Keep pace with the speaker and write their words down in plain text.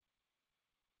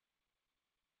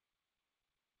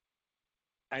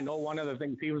I know one of the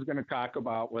things he was going to talk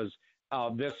about was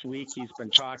this week he's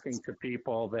been talking to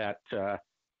people that to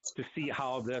see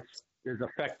how this is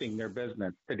affecting their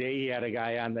business. Today he had a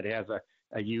guy on that has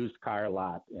a used car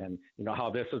lot, and how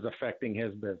this is affecting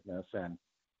his business, and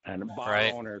bar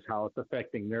owners, how it's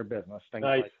affecting their business, things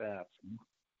like that.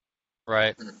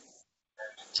 Right.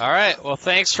 All right. Well,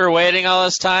 thanks for waiting all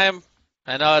this time.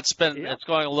 I know it's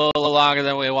going a little longer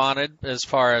than we wanted as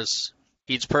far as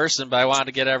each person, but I wanted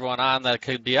to get everyone on that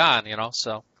could be on,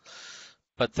 so.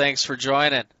 But thanks for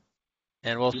joining,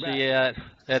 and we'll see you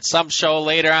at some show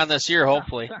later on this year,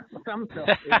 hopefully. Some show,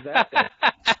 exactly.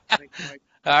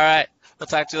 All right. We'll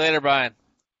talk to you later, Brian.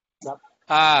 Yep.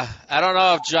 I don't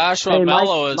know if Joshua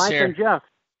Mello is Mike here. And Jeff.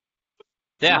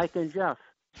 Yeah. Mike and Jeff.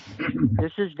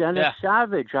 This is Dennis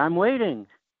Savage. I'm waiting.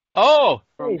 Oh,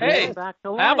 hey. Back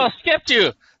to I almost skipped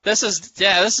you. This is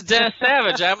Dennis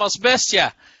Savage. I almost missed you.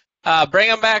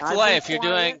 Bring him back to life. You're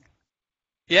doing.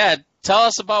 Yeah. Tell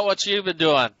us about what you've been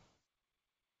doing.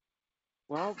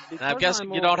 Well, because I'm guessing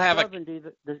I'm you don't have 70,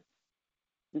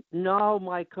 no,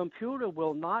 my computer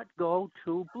will not go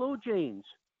to Blue Jeans.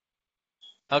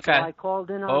 Okay. So I called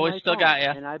in on we my still phone, got you.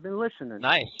 and I've been listening.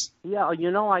 Nice. Yeah,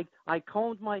 I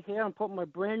combed my hair and put my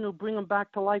brand new "Bring 'Em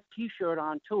Back to Life" T-shirt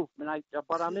on too,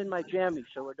 but I'm in my jammies,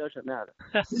 so it doesn't matter.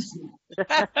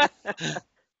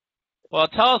 Well,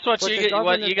 tell us what you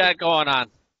got going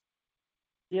on.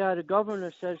 Yeah, the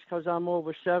governor says because I'm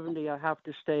over 70, I have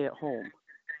to stay at home.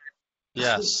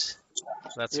 Yes,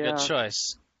 that's a good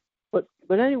choice.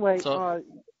 But anyway,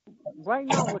 right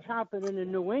now what's happening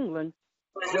in New England,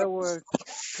 there were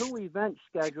 2 events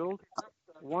scheduled,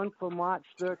 one for March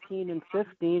 13 and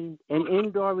 15, an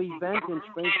indoor event in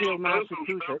Springfield,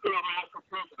 Massachusetts,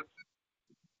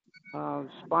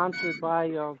 sponsored by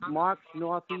Mark's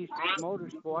Northeast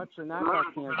Motorsports, and that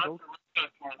got canceled.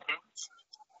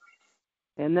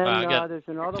 And then there's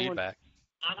another feedback.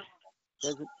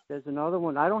 one. There's another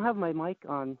one. I don't have my mic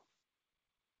on.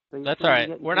 So that's all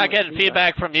right. We're not getting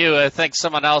feedback from you. I think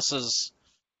someone else's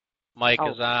mic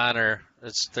is on, or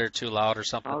they're too loud or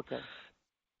something. Okay.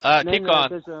 Keep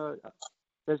going.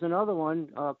 There's another one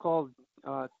called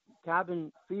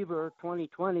Cabin Fever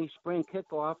 2020 Spring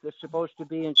Kickoff. That's supposed to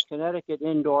be in Connecticut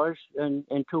indoors in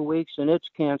 2 weeks, and it's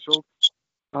canceled.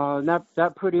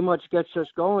 That pretty much gets us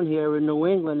going here in New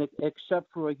England,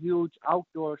 except for a huge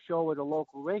outdoor show at a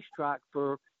local racetrack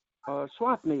for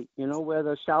swap meet, where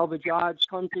the salvage odds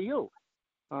come to you.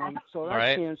 So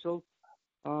that's canceled.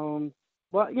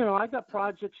 But I got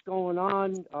projects going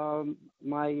on.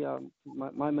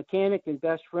 My mechanic and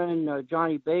best friend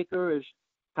Johnny Baker has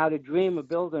had a dream of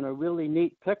building a really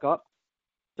neat pickup.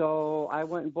 So I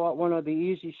went and bought one of the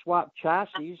Easy Swap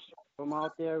chassis from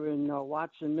out there in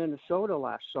Watson, Minnesota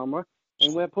last summer,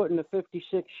 and we're putting a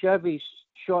 56 Chevy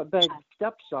short bed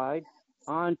step side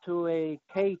onto a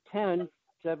K10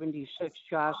 76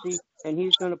 chassis, and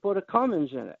he's going to put a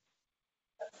Cummins in it.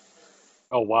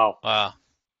 Oh, wow. Wow.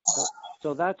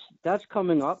 So that's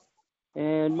coming up.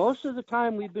 And most of the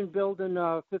time we've been building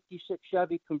 56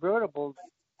 Chevy convertibles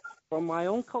from my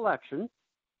own collection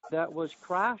that was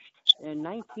crashed in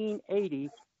 1980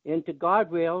 into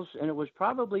guardrails, and it was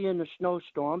probably in a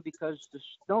snowstorm because the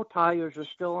snow tires are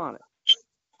still on it.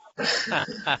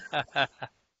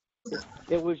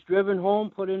 It was driven home,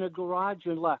 put in a garage,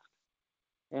 and left.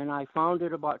 And I found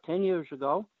it about 10 years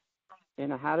ago,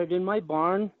 and I had it in my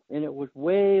barn, and it was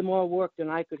way more work than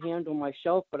I could handle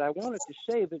myself, but I wanted to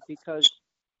save it because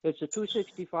it's a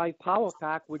 265 power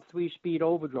pack with 3-speed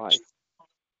overdrive.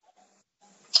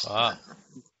 Wow.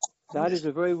 That is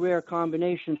a very rare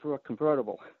combination for a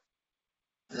convertible.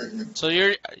 So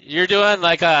you're doing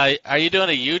are you doing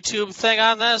a YouTube thing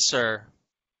on this, or?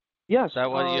 Yes. Is that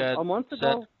what you had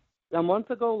a month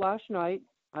ago last night,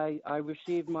 I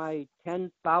received my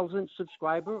 10,000th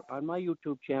subscriber on my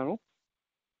YouTube channel.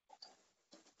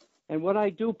 And what I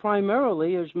do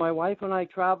primarily is my wife and I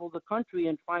travel the country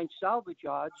and find salvage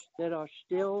yards that are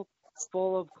still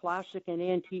full of classic and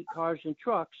antique cars and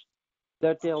trucks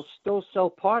that they'll still sell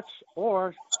parts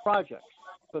or projects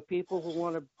for people who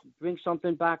want to bring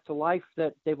something back to life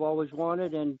that they've always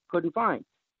wanted and couldn't find.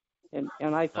 And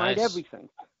I find everything.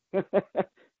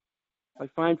 I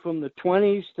find from the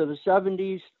 20s to the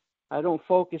 70s. I don't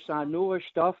focus on newer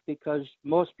stuff because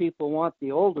most people want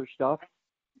the older stuff.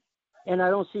 And I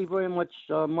don't see very much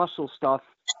muscle stuff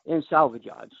in salvage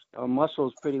yards. Muscle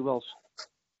is pretty well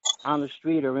on the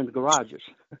street or in the garages.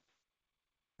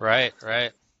 Right.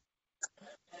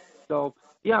 So,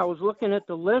 yeah, I was looking at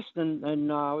the list,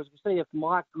 and I was going to say, if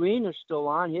Mark Green is still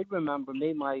on, he'd remember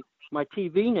me. My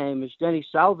TV name is Denny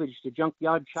Salvage, the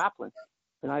Junkyard Chaplain.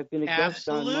 And I've been a guest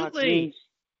on Mark Green's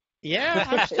Yeah,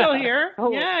 I'm still here.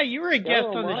 Hello. Yeah, you were a guest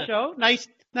Hello, on the Mark. show.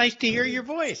 Nice to hear your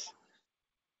voice.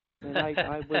 And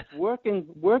I was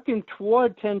working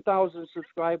toward 10,000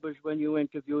 subscribers when you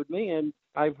interviewed me, and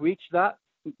I've reached that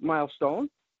milestone.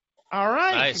 All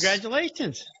right, Nice.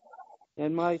 Congratulations.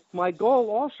 And my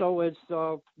goal also, as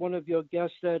one of your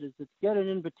guests said, is to get an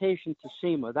invitation to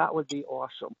SEMA. That would be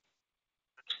awesome.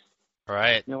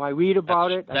 Right. You know, I read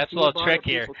about it. That's I a see little about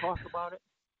trickier. It, people talk about it.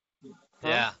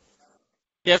 Yeah.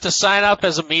 You have to sign up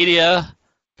as a media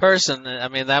person. I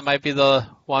mean, that might be the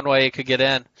one way you could get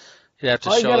in. You have to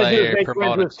All you show gotta that do is you're make friends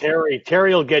promoting. with Terry.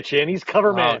 Terry will get you in. He's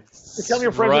Coverman. Become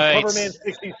your friends right. with Coverman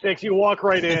 66. You walk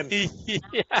right in. Yeah.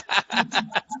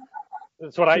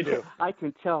 That's what I do. I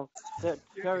can tell that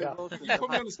Terry Yeah. Wilson. You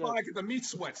put me on the spot, I get the meat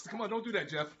sweats. Come on, don't do that,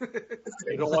 Jeff.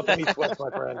 You don't want the meat sweats,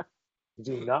 my friend. You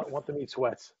do not want the meat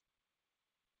sweats.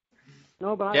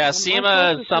 No, but Yeah, my SEMA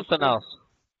focus is something else.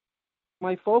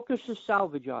 My focus is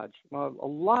salvage yards. A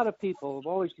lot of people have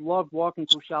always loved walking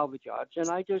through salvage yards, and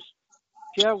I just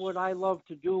share what I love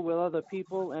to do with other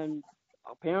people, and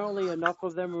apparently enough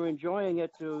of them are enjoying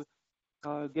it to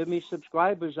give me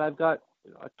subscribers. I've got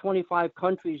 25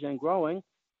 countries and growing.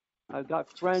 I've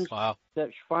got friends Wow. that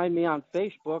find me on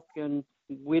Facebook, and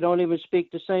we don't even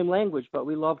speak the same language, but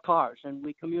we love cars and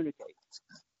we communicate.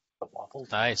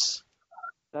 Nice.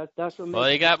 That's what Well,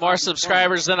 makes you got it more fun.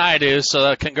 subscribers than I do,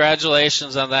 so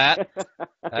congratulations on that.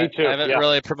 Me too, I haven't yeah.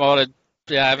 really promoted.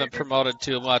 Yeah, I haven't promoted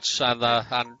too much on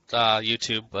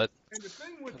YouTube, but And the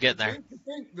thing with I'm getting there.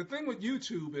 The thing with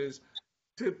YouTube is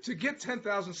to get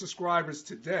 10,000 subscribers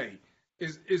today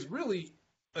is really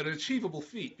an achievable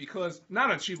feat, because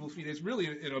not an achievable feat, it's really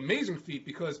an amazing feat,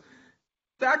 because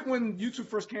back when YouTube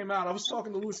first came out, I was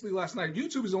talking to Louis Lee last night.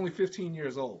 YouTube is only 15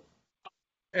 years old.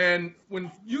 And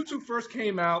when YouTube first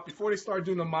came out, before they started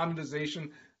doing the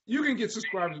monetization, you can get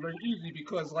subscribers very easily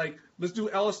because, like, let's do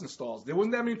Ellis installs. There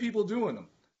wasn't that many people doing them.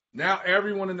 Now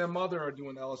everyone and their mother are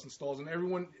doing Ellis installs, and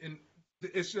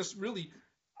it's just really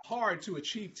hard to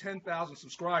achieve 10,000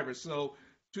 subscribers. So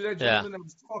to that gentleman that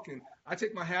was talking, I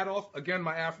take my hat off, again,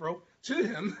 my afro, to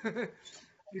him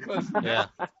because yeah,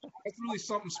 that's really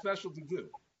something special to do.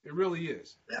 It really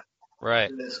is.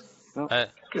 right. Well,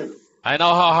 I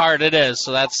know how hard it is,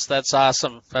 so that's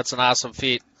awesome. That's an awesome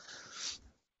feat.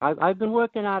 I've been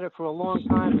working at it for a long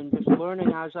time and just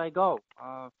learning as I go.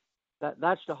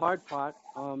 That's the hard part.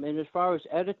 And as far as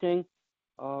editing,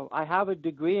 I have a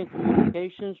degree in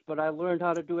communications, but I learned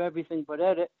how to do everything but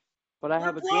edit. But I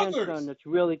have a grandson that's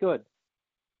really good.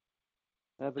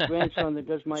 I have a grandson that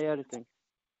does my editing.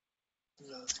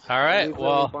 All right. We've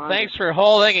Well, really bonded. thanks for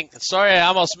holding. Sorry, I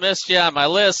almost missed you on my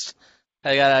list.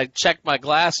 I gotta check my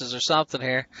glasses or something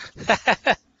here.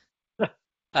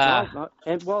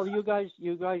 And well, you guys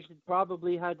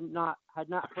probably had not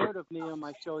heard of me on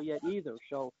my show yet either.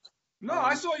 So No,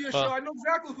 I saw your show. I know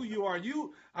exactly who you are.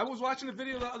 I was watching a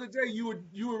video the other day.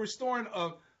 You were restoring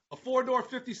a 4-door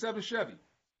 57 Chevy.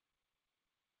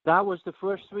 that was the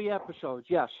first 3 episodes.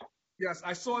 Yes. Yes,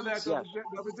 I saw that the Yes.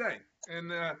 other day,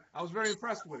 and I was very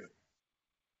impressed with it.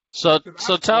 So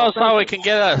tell us how we can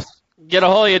get a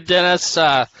hold of you, Dennis.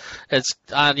 It's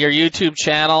on your YouTube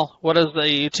channel. What is the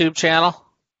YouTube channel?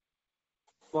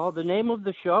 Well, the name of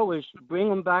the show is Bring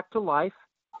 'Em Back to Life.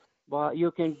 Well,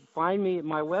 you can find me.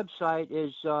 My website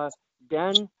is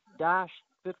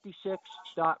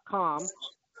den-56.com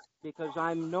because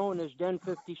I'm known as Den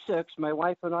 56. My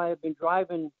wife and I have been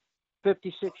driving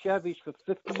 56 Chevys for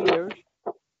 50 years,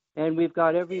 and we've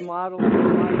got every model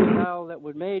and style that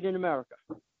was made in America.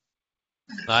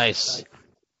 Nice.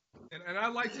 And I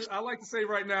like to say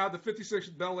right now, the 56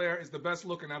 Bel Air is the best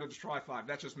looking out of the Tri-5.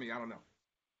 That's just me. I don't know.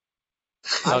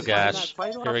 Oh gosh.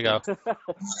 Here we go.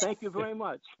 Thank you very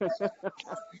much.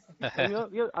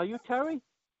 Are you Terry?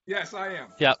 Yes, I am.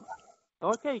 Yep.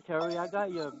 Okay, Terry, I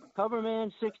got you.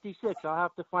 Coverman 66. I'll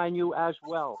have to find you as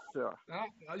well, sir.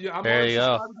 Yeah, I'm There you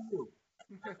go. subscribed to you.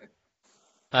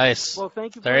 Nice. Well,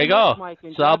 thank you There very you go. much, Mike.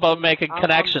 And It's all Jeff, about and making I'm-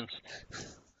 connections.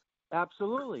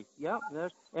 Absolutely. Yeah.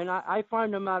 And I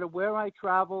find no matter where I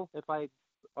travel, if I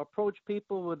approach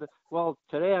people with, well,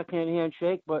 today I can't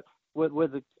handshake, but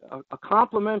with a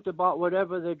compliment about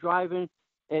whatever they're driving,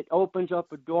 it opens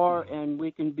up a door and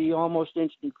we can be almost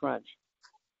instant friends.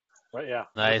 Right, yeah.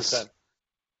 Nice. 100%.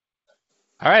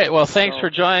 All right. Well, thanks for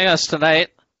joining us tonight.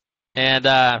 And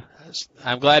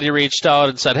I'm glad you reached out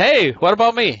and said, hey, what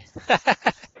about me?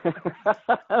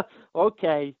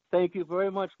 Okay. Thank you very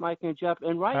much, Mike and Jeff.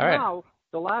 And All right. now,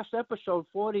 the last episode,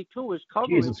 42, is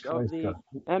coverage of the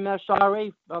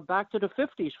MSRA Back to the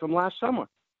 50s from last summer.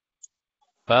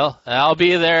 Well, I'll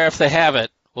be there if they have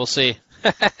it. We'll see.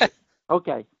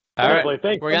 Okay. All right.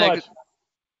 Thanks We're so gonna much.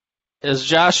 Is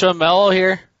Joshua Mello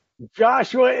here?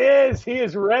 Joshua is. He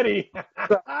is ready.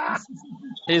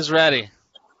 He's ready.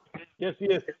 Yes, he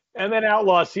is. And then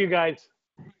Outlaw. See you guys.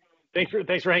 Thanks for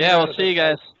hanging Yeah, out we'll with see you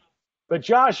us. guys. But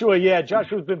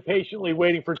Joshua's been patiently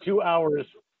waiting for 2 hours.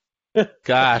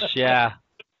 Gosh, yeah.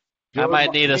 I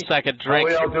might need a second drink.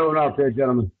 How are we all doing out there,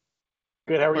 gentlemen?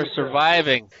 Good. How are We're you?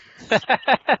 surviving.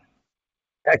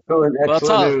 Excellent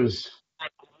news.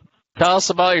 Tell us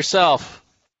about yourself.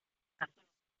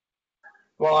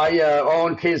 Well, I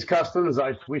own K's Customs.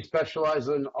 We specialize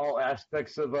in all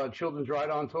aspects of children's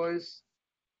ride-on toys.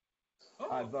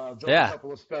 I've built a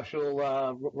couple of special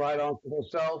ride-ons for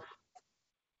myself.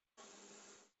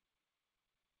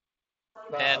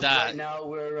 And right now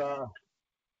we're.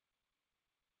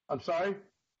 I'm sorry.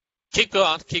 Keep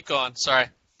going. Sorry.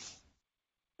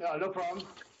 No problem.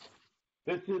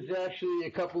 This is actually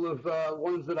a couple of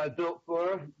ones that I built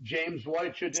for James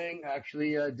Whitecherding.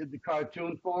 Actually, did the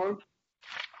cartoon for him.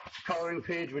 Coloring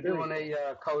page. We're doing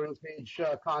a coloring page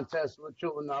contest with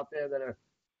children out there that are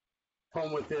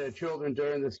home with their children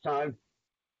during this time.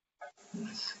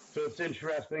 So it's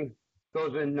interesting.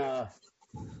 Goes in.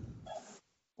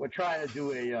 We're trying to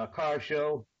do a car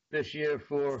show this year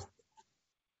for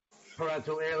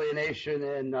parental alienation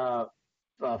and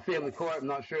family court. I'm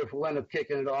not sure if we'll end up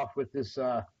kicking it off with this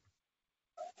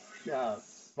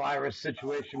virus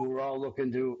situation we're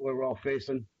all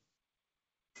facing.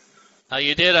 Now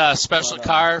you did a special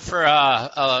car for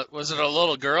was it a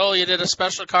little girl you did a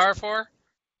special car for?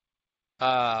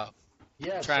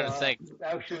 Yes. Trying to think.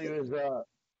 Actually, it was.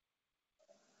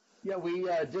 We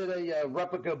did a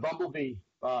replica Bumblebee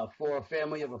for a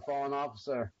family of a fallen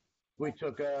officer. We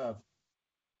took a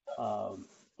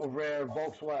rare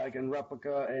Volkswagen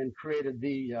replica and created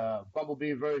the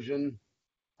Bumblebee version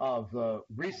of the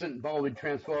recent Bumblebee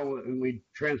Transformer, and we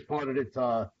transported it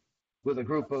with a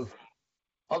group of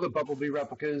other Bumblebee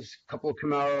replicas, a couple of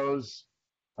Camaros,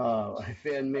 a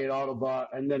fan-made Autobot,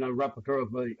 and then a replica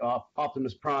of the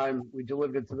Optimus Prime. We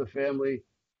delivered it to the family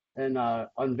and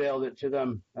unveiled it to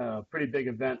them. Pretty big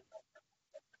event.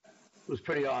 It was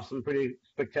pretty awesome, pretty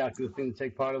spectacular thing to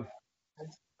take part of.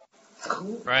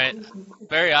 Right.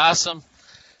 Very awesome.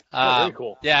 Very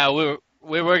cool. Yeah,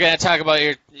 we were going to talk about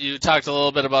you talked a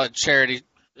little bit about charity.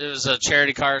 It was a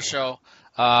charity car show.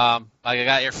 I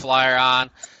got your flyer on.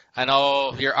 I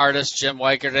know your artist, Jim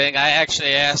Weicherding. I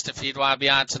actually asked if he'd want to be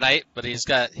on tonight, but he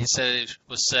said he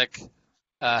was sick.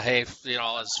 His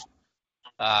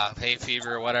hay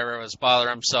fever or whatever was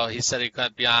bothering him, so he said he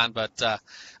couldn't be on. But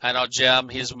I know Jim,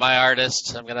 he's my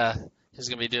artist. He's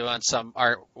gonna be doing some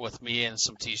art with me and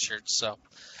some T-shirts. So,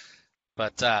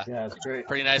 but it's great.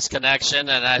 Pretty nice connection,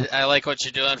 and I like what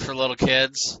you're doing for little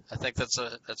kids. I think that's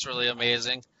really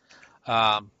amazing.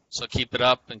 So keep it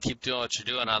up and keep doing what you're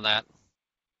doing on that.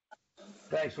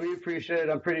 Thanks. We appreciate it.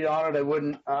 I'm pretty honored. I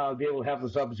wouldn't be able to have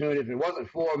this opportunity if it wasn't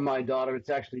for my daughter. It's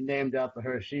actually named after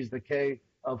her. She's the K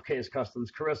of K's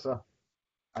Customs, Carissa.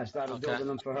 I started building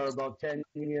them for her about 10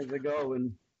 years ago,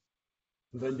 and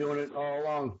we've been doing it all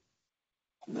along.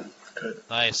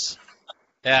 Nice.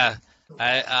 Yeah.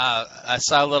 I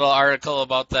saw a little article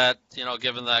about that,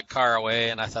 giving that car away,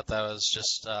 and I thought that was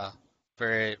just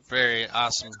very, very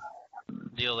awesome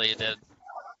deal that you did.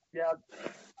 Yeah.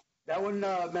 That one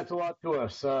meant a lot to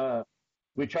us.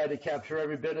 We tried to capture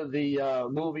every bit of the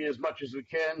movie as much as we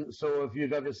can. So if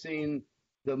you've ever seen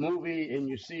the movie and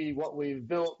you see what we've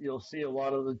built, you'll see a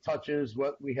lot of the touches.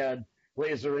 What we had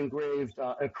laser engraved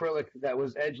acrylic that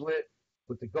was edge lit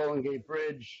with the Golden Gate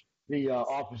Bridge. The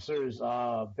officer's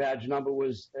badge number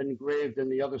was engraved in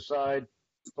the other side,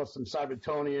 plus some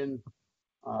Cybertonian.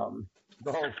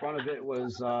 The whole front of it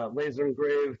was laser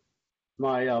engraved.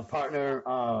 My partner,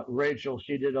 Rachel,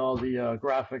 she did all the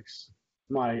graphics.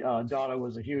 My daughter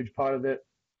was a huge part of it.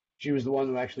 She was the one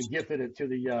who actually gifted it to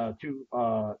the two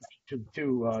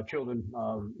children,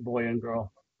 boy and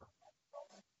girl.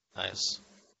 Nice.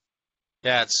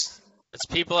 Yeah, it's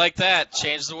people like that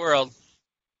change the world.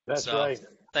 That's right.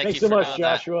 Thanks so much,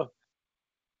 Joshua.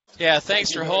 Yeah,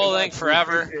 thanks for holding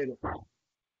forever.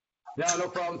 No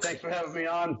problem. Thanks for having me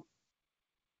on.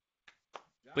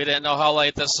 We didn't know how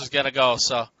late this was going to go,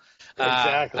 so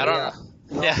exactly. I don't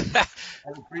know. Yeah.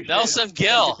 Nelson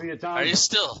Gill, are you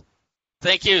still?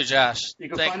 Thank you, Josh. You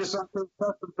can find us on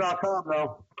KSCustoms.com,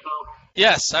 though.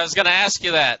 Yes, I was going to ask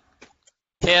you that.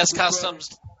 KS Customs.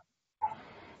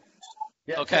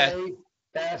 Yeah, okay.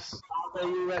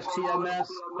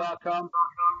 KSCustoms.com.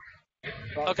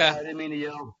 Okay. I didn't mean to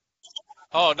yell.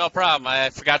 Oh, no problem. I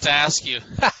forgot to ask you.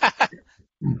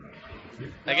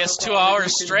 I guess 2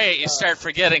 hours straight, you start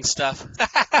forgetting stuff.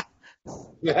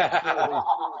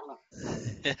 Yeah.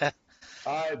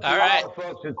 All right, be All right.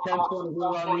 well, folks. It's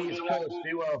 10:22 on the East Coast.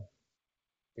 Be well.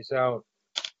 Peace out.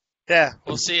 Yeah,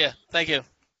 we'll see you. Thank you.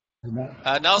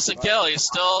 Nelson Gill, he's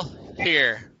still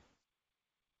here.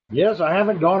 Yes, I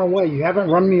haven't gone away. You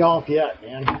haven't run me off yet,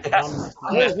 man.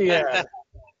 Where's he at?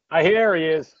 I hear he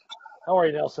is. How are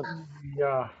you, Nelson?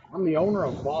 I'm the owner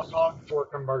of Boss Hog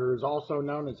Torque Converters, also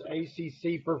known as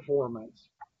ACC Performance.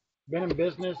 Been in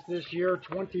business this year.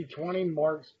 2020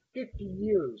 marks 50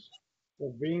 years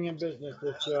of being in business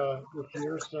this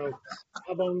year. So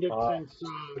I've owned it since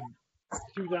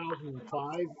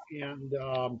 2005, and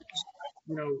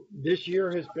this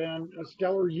year has been a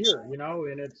stellar year.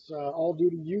 And it's all due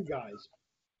to you guys.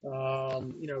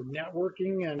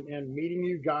 Networking and meeting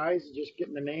you guys, just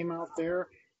getting the name out there.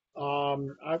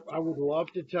 I would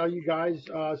love to tell you guys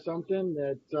something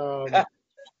that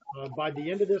by the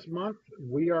end of this month,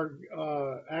 we are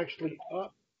actually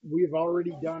up. We've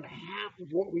already done half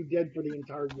of what we did for the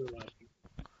entire year last year.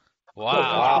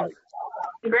 Wow.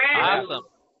 Great. Awesome.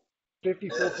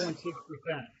 54.6%.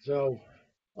 So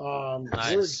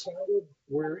Nice. we're excited.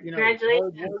 We're it's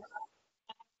Congratulations. hard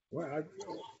work.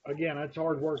 Well, again, that's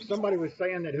hard work. Somebody was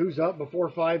saying that who's up before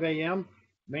 5 a.m.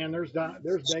 Man, there's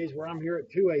days where I'm here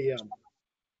at 2 a.m.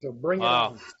 So bring it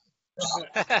Wow.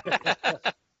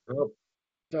 on.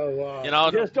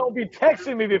 So Just don't be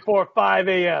texting me before 5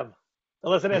 a.m.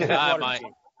 Unless it has Yeah, I water might.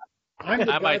 team. I'm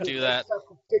the I guy might do that.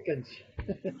 Chickens.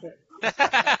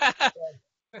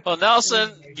 Well,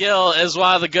 Nelson Gill is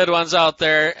one of the good ones out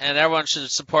there, and everyone should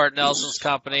support Nelson's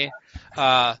company.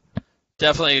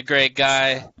 Definitely a great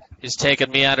guy. He's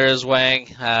taken me under his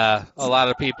wing. A lot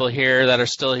of people here that are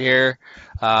still here,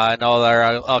 I know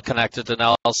they're all connected to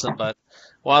Nelson, but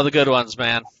one of the good ones,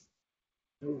 man.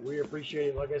 We appreciate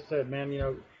it. Like I said, man,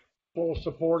 full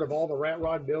support of all the Rat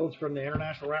Rod builds from the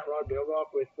International Rat Rod Build Off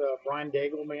with Brian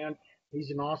Daigle, man. He's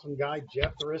an awesome guy.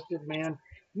 Jeff Thristed, man.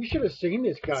 You should have seen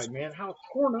this guy, man. How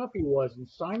torn up he was and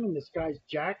signing this guy's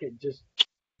jacket. Just,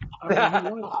 he's one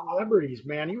of the celebrities,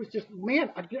 man. He was just,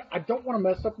 man, I don't want to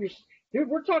mess up your, dude,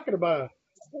 we're talking about,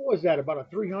 what was that, about a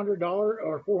 $300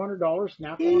 or $400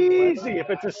 snap-on? Easy. If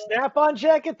it's a snap-on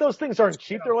jacket, those things aren't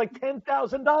cheap. They're like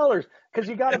 $10,000 because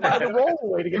you got to buy the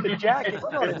rollaway to get the jacket. You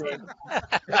know what I mean?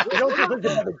 They don't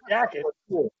just have a jacket.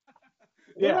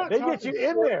 Yeah, they get you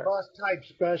in there. Bus type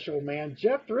special, man.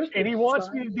 Jeff Thristed. And he wants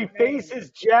me to deface his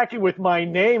jacket with my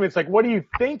name. It's like, what are you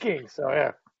thinking? So,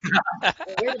 yeah. Well,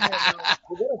 wait a minute now.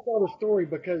 We're going to tell the story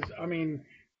because,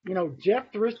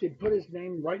 Jeff Thristed put his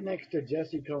name right next to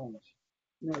Jesse Combs.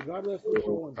 God rest his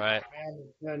soul. Right.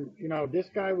 And this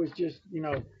guy was just,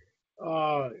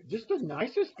 just the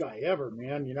nicest guy ever,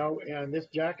 man, and this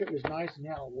jacket was nice and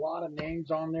had a lot of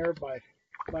names on there by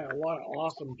a lot of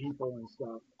awesome people and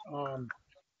stuff.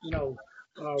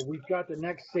 We've got the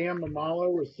next Sam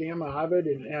Mamalo with Sam Avid,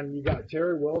 and you got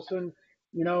Terry Wilson,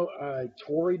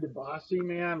 Tori DeBassi,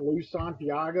 man, Lou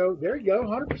Santiago. There you go,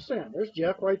 100%. There's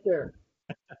Jeff right there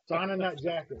signing that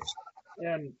jacket.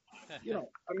 And,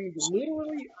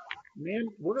 literally, man,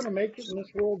 we're going to make it in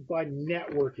this world by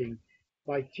networking,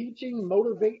 by teaching,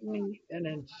 motivating, and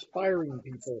inspiring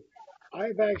people.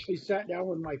 I've actually sat down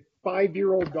with my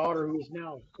 5-year-old daughter, who is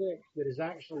now 6, that has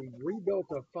actually rebuilt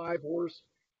a 5-horse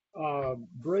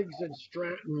Briggs and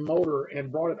Stratton motor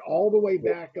and brought it all the way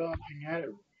back up and had it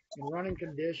in running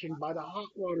condition by the hot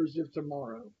waters of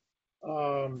tomorrow.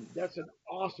 That's an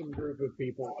awesome group of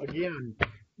people. Again,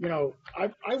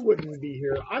 I wouldn't be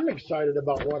here. I'm excited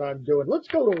about what I'm doing. Let's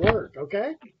go to work,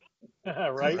 okay?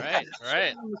 Right?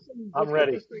 Right. I'm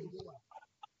ready.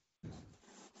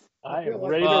 I am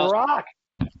ready to rock.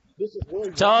 This is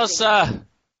really Tell us,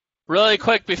 really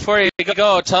quick before you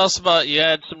go, tell us about, you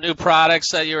had some new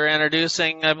products that you were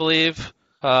introducing, I believe.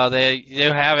 You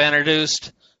have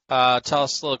introduced. Tell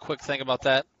us a little quick thing about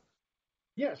that.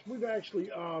 Yes, we've actually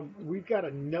we've got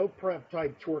a no prep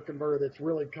type torque converter that's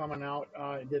really coming out.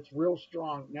 That's real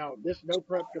strong. Now, this no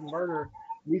prep converter,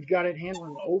 we've got it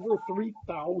handling over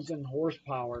 3,000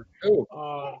 horsepower.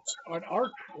 On our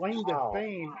claim to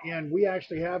fame, and we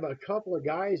actually have a couple of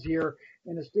guys here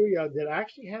in the studio that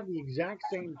actually have the exact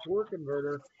same torque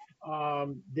converter.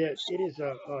 That it is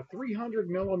a 300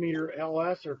 millimeter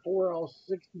LS or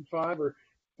 4L65 or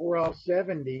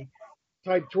 4L70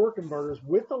 type torque converters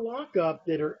with the lockup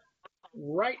that are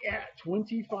right at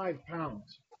 25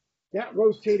 pounds. That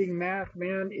rotating mass,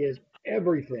 man, is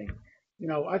everything.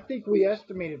 I think we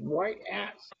estimated right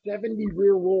at 70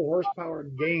 rear wheel horsepower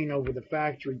gain over the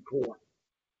factory core.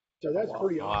 So that's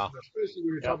pretty awesome, especially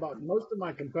when you're talking about most of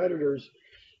my competitors.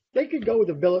 They could go with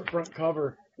a billet front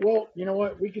cover. Well, you know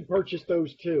what? We could purchase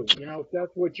those too. If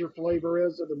that's what your flavor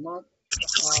is of the month,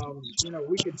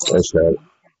 we could.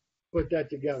 put that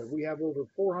together. We have over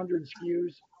 400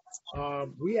 SKUs.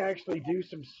 We actually do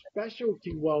some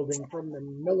specialty welding from the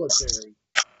military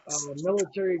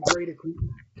grade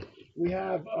equipment. We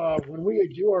have, when we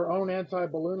do our own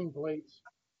anti-ballooning plates,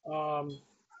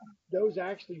 those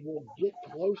actually will get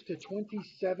close to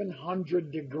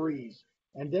 2,700 degrees,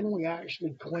 and then we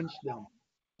actually clinch them.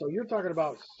 So you're talking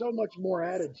about so much more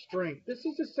added strength. This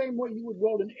is the same way you would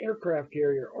weld an aircraft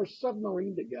carrier or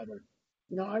submarine together.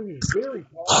 You know, I was very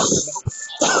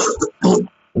positive about it.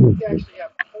 We actually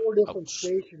have 4 different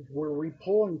stations where we're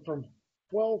pulling from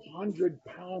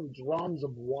 1,200-pound drums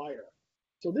of wire.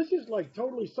 So this is like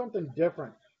totally something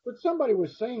different. But somebody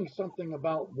was saying something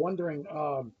about wondering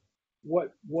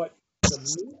what the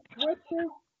meat sweats are.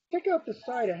 Check out the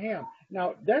side of ham.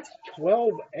 Now, that's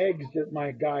 12 eggs that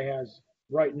my guy has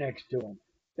right next to him.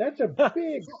 That's a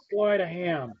big slide of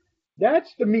ham.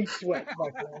 That's the meat sweat,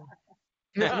 my friend.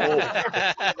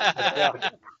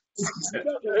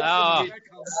 Oh,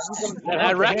 and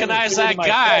I recognize that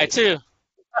guy too.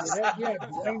 Yeah,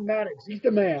 Dwayne Maddox. He's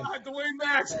the man. Dwayne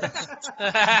Maddox.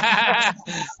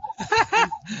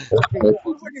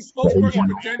 Looks like a spokesperson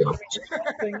for Denny's.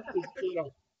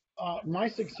 My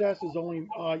success is only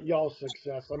y'all's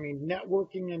success. I mean,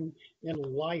 networking in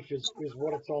life is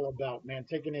what it's all about, man.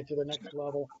 Taking it to the next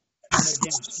level. And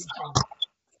again, teaching,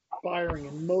 inspiring,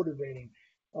 and motivating.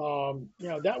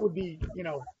 That would be,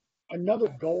 another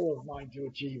goal of mine to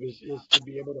achieve is to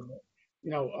be able to,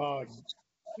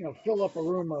 fill up a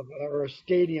room or a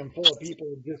stadium full of people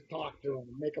and just talk to them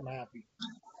and make them happy.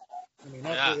 I mean,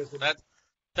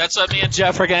 that's what me and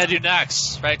Jeff are gonna do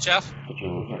next, right, Jeff?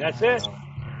 That's it.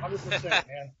 100%,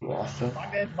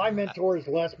 man. My mentor is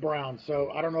Les Brown,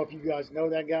 so I don't know if you guys know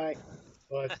that guy,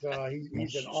 but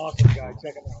he's an awesome guy.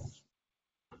 Check him out.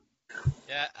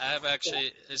 Yeah,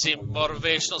 is he a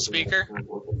motivational speaker?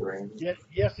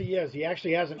 Yes, he is. He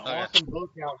actually has an awesome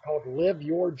book out called Live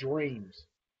Your Dreams.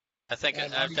 I think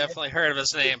I've definitely heard of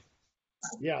his name.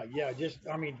 Yeah.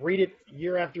 Read it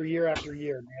year after year after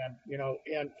year, man.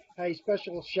 And hey,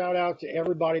 special shout out to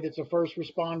everybody that's a first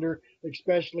responder,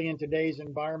 especially in today's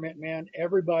environment, man.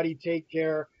 Everybody take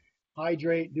care,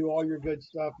 hydrate, do all your good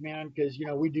stuff, man, because,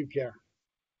 we do care.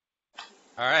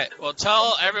 All right. Well,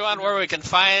 tell everyone where we can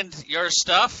find your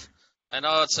stuff. I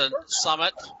know it's a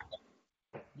Summit.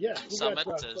 Yes, Summit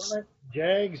Summit,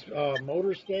 Jags,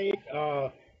 Motor State,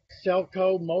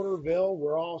 Selco, Motorville.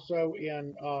 We're also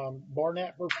in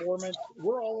Barnett Performance.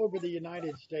 We're all over the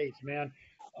United States, man.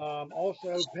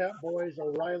 Also, Pep Boys,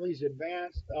 O'Reilly's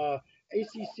Advanced,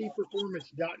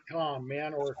 ACCperformance.com,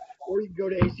 man. Or you can go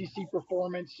to ACC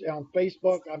Performance on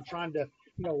Facebook. I'm trying to,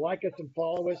 like us and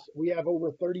follow us. We have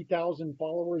over 30,000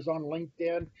 followers on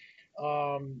LinkedIn.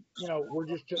 We're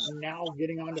just now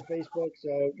getting onto Facebook.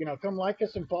 So, come like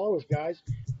us and follow us, guys.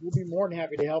 We'll be more than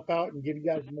happy to help out and give you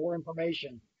guys more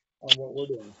information on what we're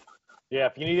doing. Yeah,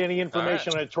 if you need any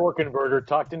information on a torque converter,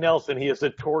 talk to Nelson. He is a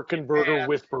torque converter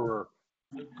whisperer.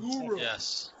 The guru.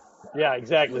 Yes. Yeah,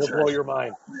 exactly. He'll blow your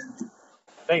mind.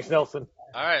 Thanks, Nelson.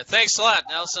 All right. Thanks a lot,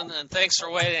 Nelson, and thanks for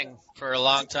waiting for a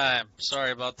long time.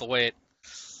 Sorry about the wait.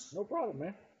 No problem,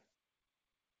 man.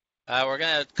 We're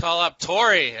going to call up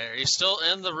Tori. Are you still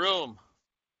in the room?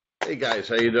 Hey, guys.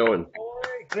 How you doing?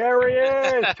 There he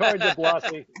is. Tori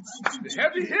DeBlasi. The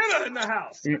heavy hitter in the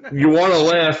house. You want to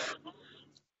laugh?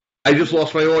 I just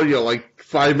lost my audio like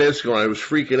 5 minutes ago, and I was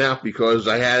freaking out because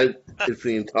I had it for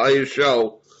the entire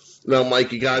show. No,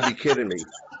 Mike, you got to be kidding me.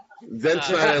 Then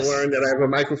tonight I learned that I have a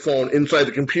microphone inside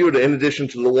the computer in addition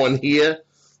to the one here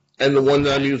and the one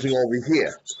that I'm using over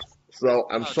here. So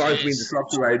I'm sorry for being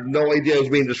disruptive. I had no idea I was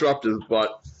being disruptive,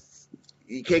 but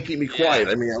you can't keep me quiet.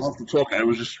 I mean, I love to talk. I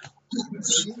was just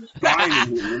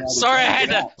dying here.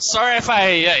 Sorry if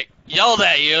I yelled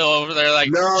at you over there.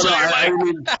 Like, no, I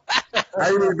didn't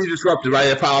mean to be disruptive. I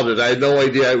apologize. I had no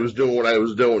idea I was doing what I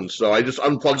was doing. So I just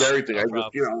unplugged everything. I just,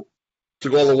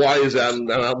 took all the wires out,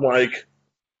 and I'm like,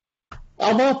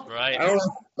 I'm up. Right. I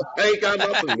ain't got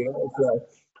nothing. So,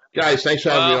 guys, thanks for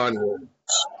having me on here.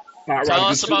 Tell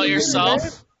us about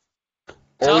yourself.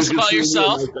 Tell us about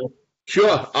yourself.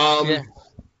 Sure.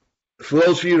 For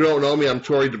those of you who don't know me, I'm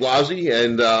Tori DeBlasi,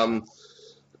 and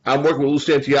I'm working with Lou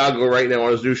Santiago right now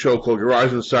on his new show called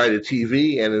Garage Insider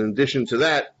TV. And in addition to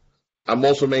that, I'm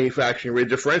also manufacturing rear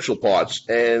differential parts.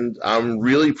 And I'm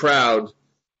really proud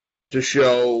to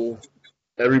show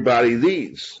everybody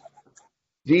these.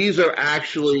 These are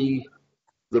actually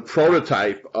the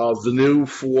prototype of the new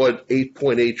Ford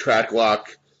 8.8 track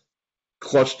lock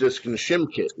clutch disc and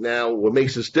shim kit. Now, what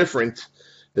makes this different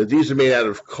is these are made out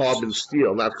of carbon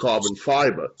steel, not carbon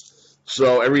fiber.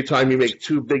 So every time you make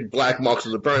 2 big black marks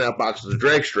on the burnout box of the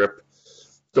drag strip,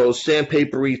 those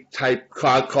sandpapery type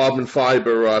carbon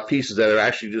fiber pieces that are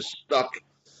actually just stuck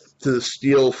to the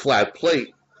steel flat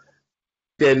plate,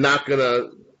 you're not gonna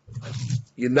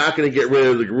get rid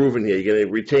of the groove in here. You're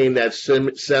gonna retain that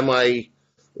semi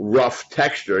rough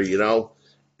texture, and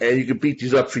you can beat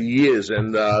these up for years.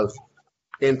 And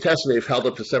in testing, they've held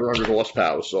up to 700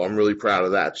 horsepower, so I'm really proud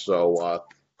of that. So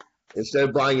instead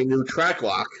of buying a new track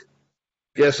lock,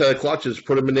 get a set of clutches,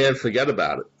 put them in there, and forget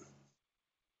about it.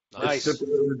 Nice. It's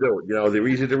simple to do it. They're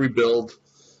easy to rebuild.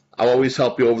 I'll always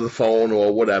help you over the phone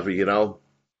or whatever.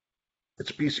 It's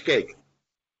a piece of cake.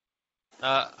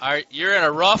 You're in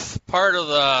a rough part of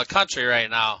the country right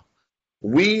now.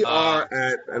 We are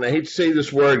at, and I hate to say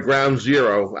this word, ground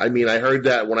zero. I mean, I heard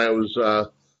that when I was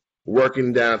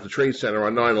working down at the Trade Center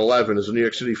on 9/11 as a New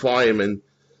York City fireman.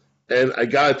 And I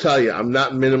got to tell you, I'm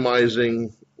not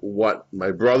minimizing what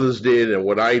my brothers did and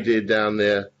what I did down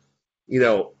there,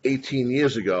 18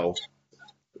 years ago.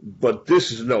 But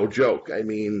this is no joke. I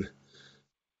mean,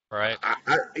 right?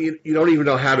 You don't even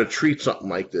know how to treat something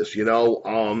like this, At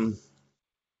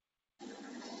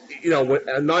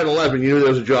 9/11, you knew there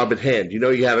was a job at hand. You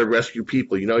had to rescue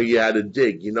people. You had to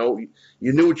dig. You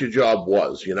knew what your job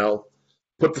was,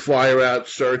 Put the fire out,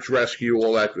 search, rescue,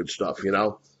 all that good stuff,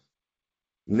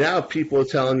 Now people are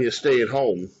telling you to stay at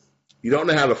home. You don't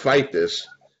know how to fight this.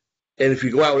 And if you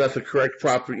go out without the correct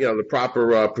the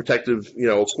proper protective,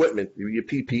 equipment, your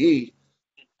PPE,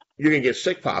 you're going to get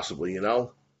sick possibly, Yeah,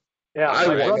 I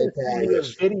my want brother no part sent of me a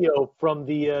this. video from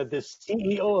the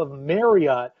CEO of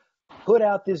Marriott put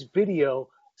out this video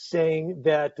saying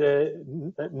that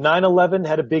 9/11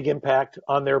 had a big impact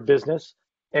on their business,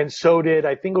 and so did,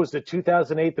 I think it was the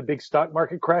 2008, the big stock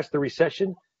market crash, the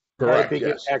recession, had a Correct, big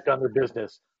yes. impact on their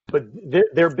business. But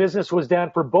their business was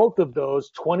down for both of those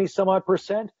 20 some odd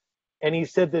percent, and he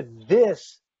said that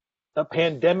a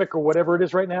pandemic or whatever it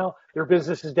is right now, their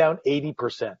business is down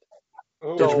 80%.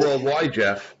 It's worldwide,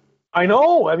 Jeff. I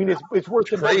know. I mean, it's worth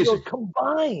the both of crazy. those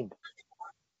combined.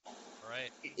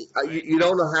 Right. You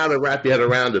don't know how to wrap your head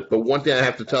around it. But one thing I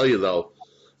have to tell you, though,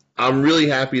 I'm really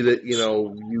happy that,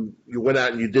 you went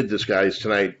out and you did this, guys,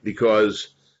 tonight,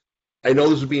 because I know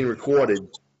this is being recorded,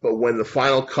 but when the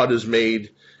final cut is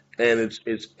made and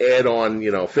it's aired on,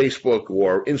 Facebook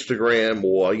or Instagram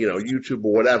or, YouTube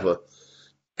or whatever,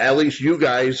 at least you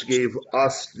guys gave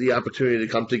us the opportunity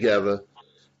to come together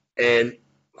and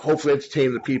hopefully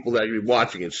entertain the people that are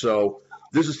watching it. So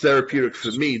this is therapeutic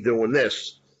for me doing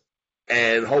this.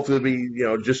 And hopefully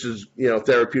it'll be, just as,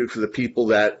 therapeutic for the people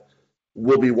that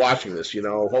will be watching this,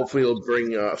 Hopefully it'll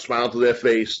bring a smile to their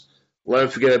face, let them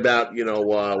forget about,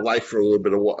 life for a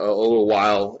little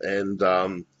while,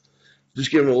 and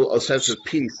just give them a sense of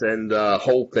peace and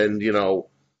hope. And,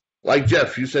 like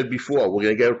Jeff, you said before, we're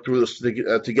going to get through this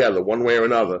together one way or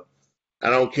another. I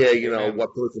don't care,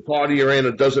 what political party you're in.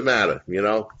 It doesn't matter,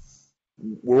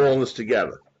 We're all in this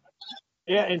together.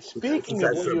 Yeah, and speaking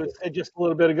of what you had said just a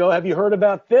little bit ago, have you heard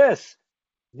about this?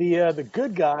 The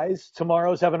Good Guys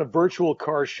tomorrow is having a virtual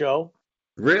car show.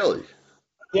 Really?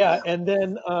 Yeah, and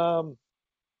then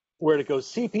where'd it go?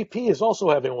 CPP is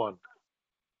also having one.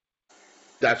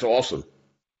 That's awesome.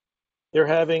 They're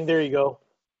having, there you go,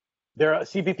 their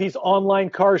CPP's online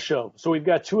car show. So we've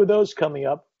got two of those coming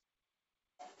up,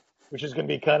 which is going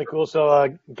to be kind of cool.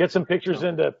 So get some pictures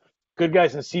into Good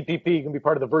Guys and CPP. You can be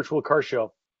part of the virtual car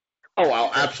show. Oh,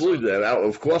 I'll absolutely do that.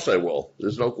 Of course I will.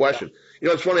 There's no question.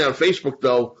 It's funny on Facebook,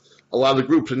 though, a lot of the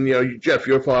groups, and, Jeff,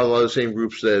 you're part of a lot of the same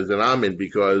groups that I'm in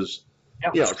because,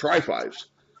 Tri-Fives.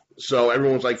 So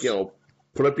everyone's like,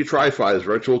 put up your Tri-Fives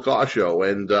virtual car show.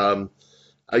 And,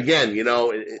 again,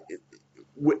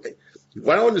 what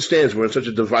I don't understand is we're in such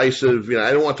a divisive,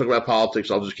 I don't want to talk about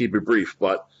politics. I'll just keep it brief.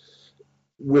 But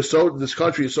this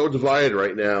country is so divided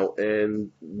right now,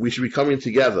 and we should be coming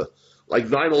together. Like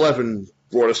 9/11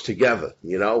 brought us together,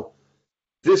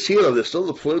 This here, there's still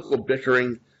the political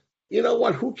bickering. You know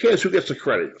what? Who cares who gets the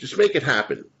credit? Just make it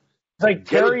happen. It's like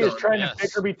Terry is trying to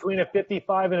bicker between a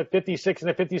 55 and a 56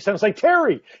 and a 57. It's like,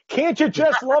 Terry, can't you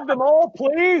just love them all,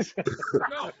 please?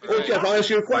 No. Well, Jeff, I'll ask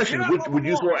you a question. Would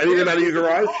you throw any of them out of your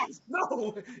garage?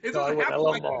 No, it No, I doesn't wouldn't. have I to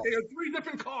love like them all. that. They are three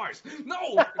different cars.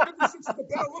 No, the 56 is the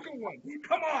better looking one.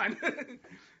 Come on.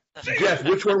 Jeff,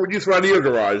 which one would you throw out of your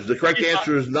garage? The correct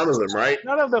answer is none of them, right?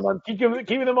 None of them. I'm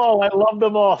keeping them all. I love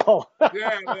them all.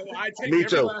 Yeah, well, I take Me every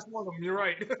too. last one of them. You're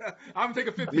right. I'm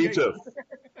taking 58. Me too.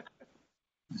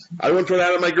 I wouldn't throw it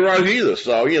out of my garage either.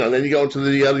 So, then you go into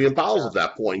the Impalas at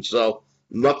that point. So,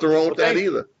 nothing wrong with that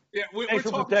either. Yeah, we're Thanks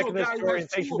for talking protecting to a this guy who story, has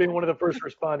and thanks two for of being them. one of the first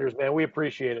responders, man. We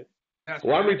appreciate it. That's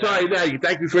Well, I'm right. retired now. You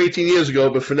thanked me for 18 years ago,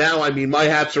 but for now, my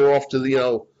hats are off to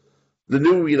the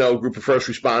group of first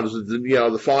responders,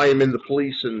 the firemen, the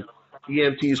police, and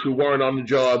EMTs who weren't on the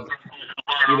job,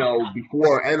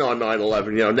 before and on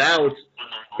 9/11. Now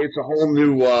it's a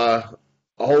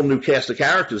whole new cast of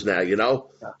characters now.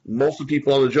 Most of the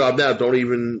people on the job now don't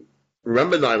even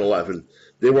remember 9/11.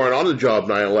 They weren't on the job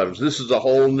 9/11. So this is a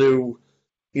whole new,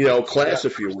 class,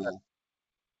 if you will.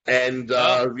 And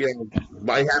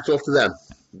my hats off to them.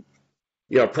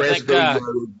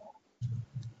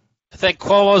 I think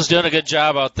Cuomo's doing a good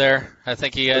job out there. I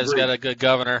think he has got a good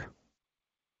governor.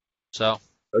 So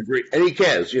agree, and he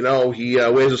cares. He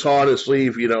wears his heart on his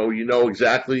sleeve.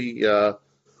 Exactly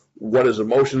what his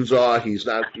emotions are. He's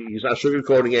not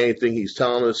sugarcoating anything. He's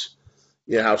telling us,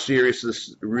 how serious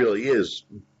this really is.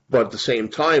 But at the same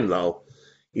time, though,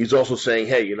 he's also saying,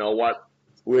 hey, you know what?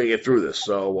 We're gonna get through this.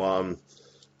 So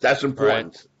that's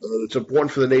important. Right. It's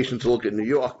important for the nation to look at New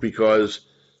York because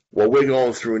what we're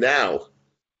going through now,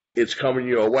 it's coming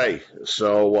your way.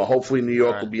 So hopefully New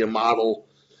York will be a model,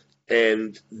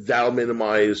 and that'll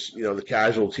minimize, the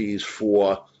casualties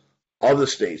for other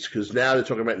states. Because now they're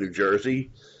talking about New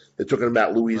Jersey, they're talking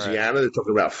about Louisiana, they're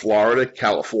talking about Florida,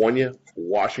 California,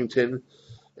 Washington.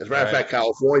 As a matter of fact,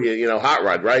 California, Hot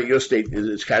Rod, right? Your state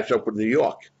is catching up with New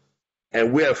York,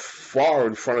 and we're far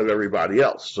in front of everybody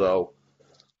else. So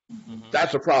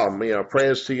that's a problem.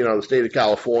 Prayers to the state of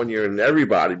California and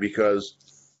everybody because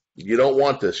you don't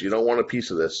want this. You don't want a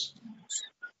piece of this.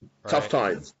 Tough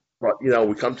times. But,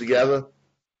 we come together.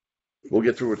 We'll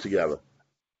get through it together.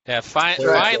 Yeah,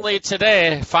 finally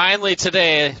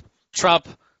today, Trump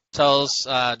tells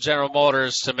General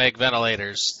Motors to make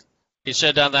ventilators. He should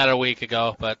have done that a week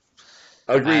ago, but...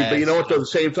 Agreed, but you know what? At the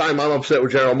same time, I'm upset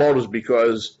with General Motors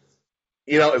because,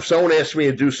 if someone asks me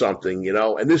to do something,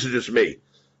 and this is just me,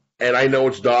 and I know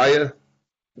it's dire,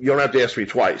 you don't have to ask me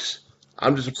twice.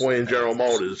 I'm disappointed in General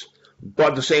Motors. But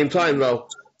at the same time, though,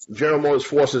 General Motors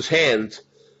forced his hand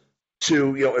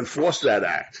to, enforce that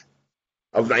act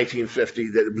of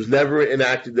 1950, that it was never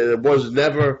enacted, that it was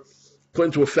never put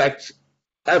into effect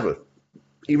ever.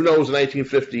 Even though it was a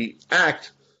 1950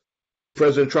 act,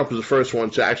 President Trump was the first one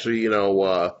to actually,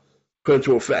 put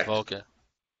into effect. Okay.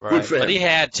 Right. Good for him. But he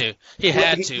had to. He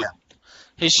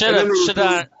should have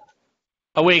done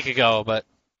a week ago, but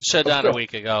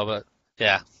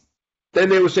yeah. Then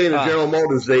they were saying that General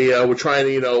Motors, they were trying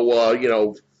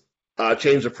to,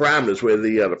 change the parameters where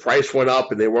the price went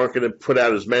up and they weren't going to put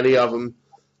out as many of them.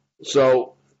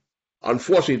 So,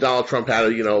 unfortunately, Donald Trump had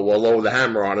to, lower the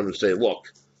hammer on him and say, look,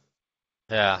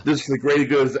 this is for the greater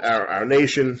good of our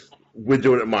nation. We're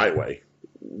doing it my way.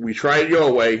 We tried it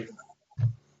your way.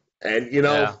 And,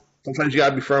 sometimes you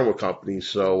got to be firm with companies.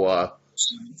 So,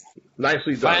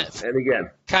 nicely done. And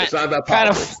again, it's not about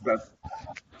politics.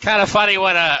 Kind of funny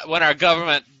when our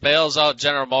government bails out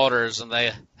General Motors and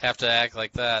they have to act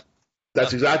like that.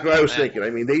 That's exactly what I was thinking. I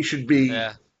mean, they should be,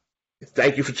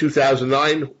 thank you for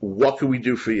 2009. What can we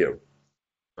do for you?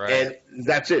 Right. And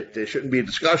that's it. There shouldn't be a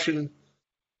discussion.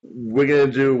 We're going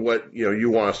to do what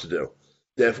you want us to do.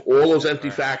 They have all those empty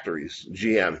factories,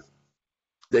 GM.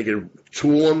 They can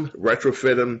tool them,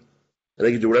 retrofit them, and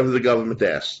they can do whatever the government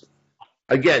asks.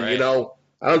 Again, I don't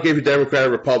care if you're Democrat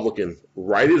or Republican.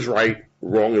 Right is right,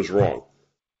 wrong is wrong.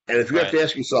 And if you have to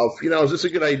ask yourself, is this a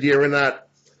good idea or not?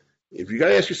 If you got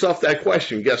to ask yourself that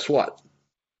question, guess what?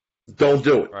 Don't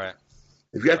do it. Right.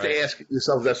 If you have to ask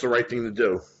yourself if that's the right thing to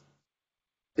do,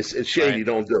 it's shady. You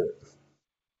don't do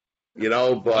it.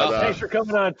 But thanks for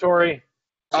coming on, Tori.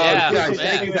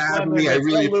 Thank you for having me. I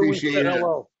really appreciate it.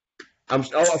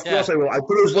 Of course I will. I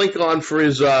put his link on for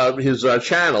his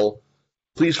channel.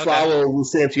 Please follow Lou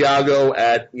Santiago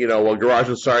at Garage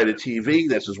Insider TV.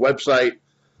 That's his website.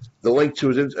 The link to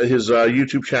his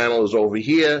YouTube channel is over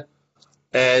here.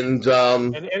 And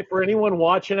for anyone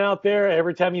watching out there,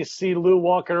 every time you see Lou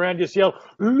walking around, just yell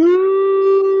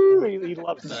Lou. He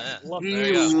loves that.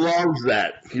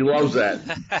 He loves that.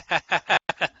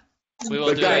 We will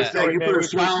but do guys, that. thank you for a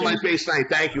smile on my face tonight.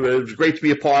 Thank you. It was great to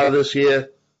be a part of this here.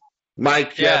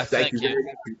 Mike, Jeff, thank you very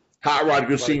much. Hot Rod,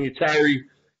 good seeing you. Terry,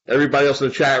 everybody else in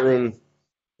the chat room.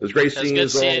 It was great seeing you.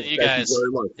 Seeing you guys. Thank you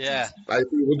very much. Yeah.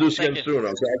 We'll do this again soon,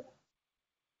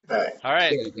 okay? All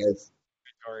right.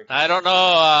 I don't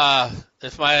know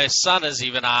if my son is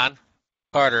even on,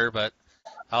 Carter, but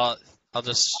I'll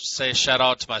just say shout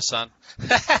out to my son. And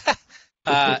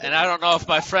I don't know if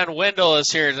my friend Wendell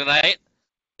is here tonight.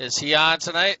 Is he on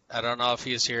tonight? I don't know if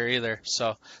he's here either.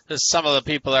 So there's some of the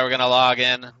people that were going to log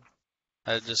in.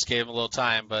 I just gave him a little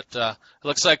time, but it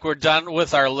looks like we're done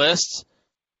with our list.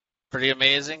 Pretty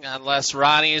amazing, unless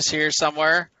Ronnie is here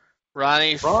somewhere.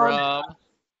 Ronnie from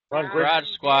Garage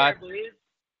Squad.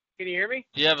 Can you hear me?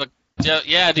 Do you have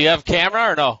a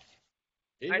camera or no?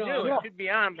 I do. It should be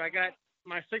on, but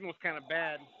my signal's kind of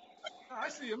bad. Oh, I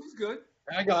see him. He's good.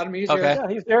 I got him. He's Okay. there. Yeah,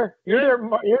 he's there. You're there.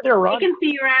 You're there, Ron. I can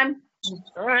see you, Ron.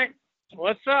 All right.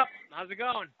 What's up? How's it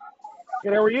going?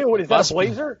 Good. How are you? What is that? A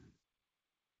Blazer?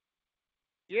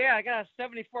 Yeah, I got a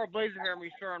 74 Blazer here I'm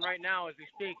restoring right now as we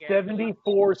speak.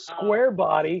 74 square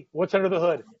body. What's under the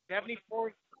hood?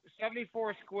 74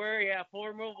 square, yeah, full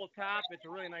removable top. It's a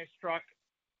really nice truck.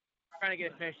 Trying to get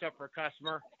it finished up for a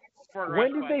customer.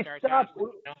 When did they stop?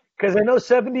 Because I know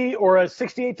 70 or a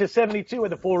 68 to 72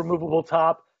 had the full removable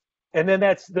top, and then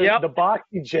that's the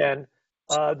boxy gen.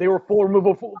 They were full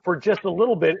removable for just a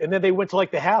little bit, and then they went to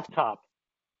like the half top.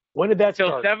 When did that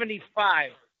start?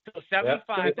 75. So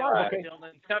 75, Yep. that was Okay. built,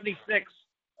 and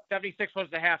 76 was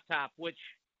the half top, which,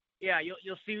 yeah,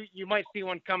 you'll see, you might see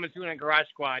one coming soon in Garage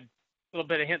Squad. A little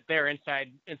bit of hint there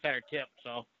inside our tip.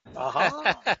 So.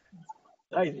 Uh-huh.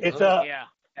 Nice. It's yeah.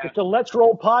 a Let's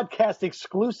Roll podcast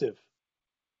exclusive.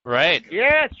 Right.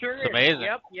 Yeah, it sure It's is. amazing.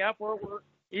 Yep. We're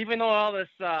even though all this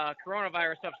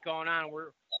coronavirus stuff's going on,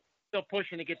 we're still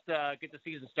pushing to get the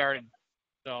season started.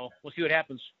 So we'll see what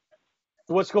happens.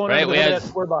 What's going on under the hood of that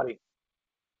square body?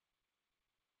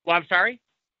 Well, I'm sorry?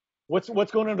 What's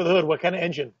going under the hood? What kind of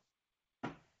engine?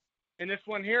 And this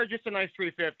one here, just a nice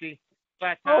 350.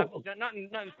 Flat top. Nothing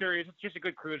serious. It's just a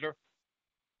good cruiser.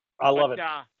 I love it.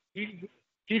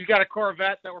 He's got a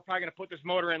Corvette that we're probably going to put this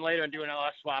motor in later and do an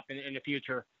LS swap in the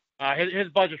future. His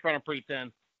budget's running pretty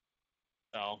thin.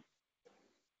 So.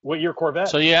 What year Corvette?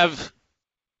 So you have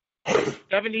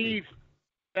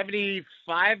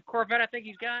 75 Corvette, I think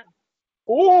he's got.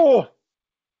 Oh.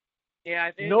 Yeah,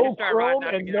 I think no chrome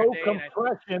and no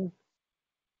compression.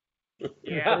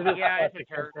 Yeah, it's a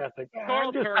turd.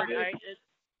 Total turd.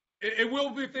 It will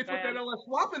be if they put that LS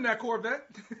swap in that Corvette.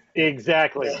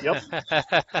 Exactly. Yep. That's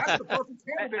the perfect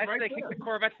candidate right there. Kick the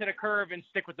Corvette to the curb and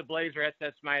stick with the Blazer.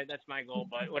 That's my goal.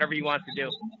 But whatever he wants to do.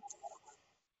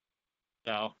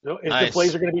 So. Is the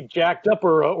Blazer going to be jacked up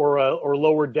or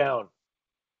lowered down?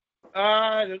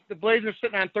 The Blazer's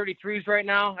sitting on 33s right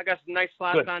now. I got some nice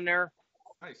slots on there.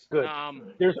 Nice. Good. I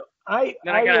used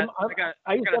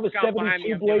to have a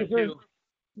 72 Blazer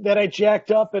that I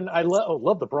jacked up, and I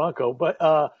love the Bronco, but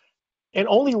and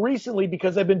only recently,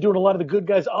 because I've been doing a lot of the Good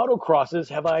Guys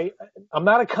autocrosses, I'm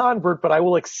not a convert, but I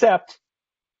will accept.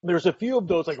 There's a few of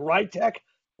those, like Rytec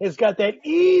has got that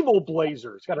evil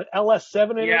Blazer. It's got an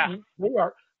LS7 in it.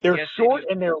 They're short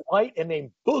and they're light and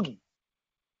they boogie.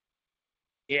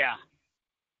 Yeah.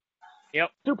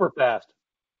 Yep. Super fast.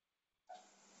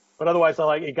 But otherwise,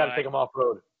 you got to take them off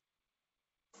road.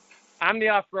 I'm the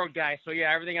off-road guy, so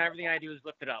yeah, everything I do is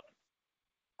lift it up.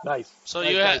 Nice. So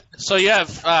you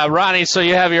have Ronnie. So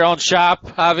you have your own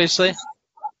shop, obviously.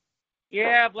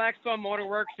 Yeah, Blackstone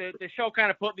Motorworks. The show kind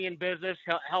of put me in business,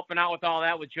 helping out with all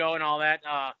that with Joe and all that,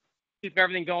 keep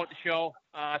everything going with the show.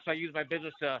 So I use my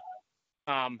business to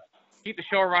keep the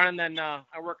show running. Then I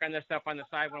work on this stuff on the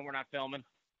side when we're not filming.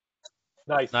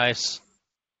 Nice.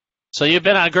 So you've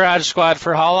been on Garage Squad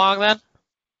for how long then?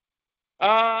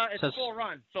 It's a full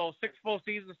run. So 6 full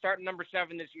seasons, starting number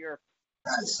 7 this year.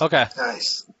 Nice. Okay.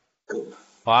 Nice.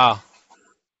 Wow.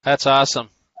 That's awesome.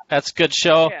 That's a good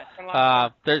show. Yeah,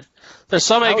 there's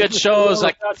so many good shows.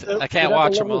 I can't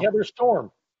watch them all. Heather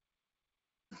Storm.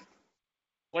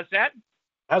 What's that?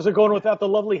 How's it going without the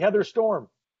lovely Heather Storm?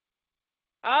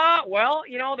 Well,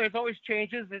 there's always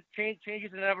changes. Change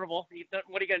is inevitable.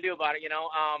 What are you gonna do about it?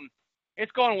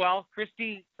 It's going well.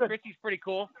 Christy's pretty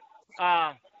cool.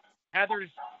 Heather's,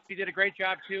 she did a great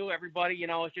job too. Everybody,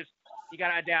 it's just you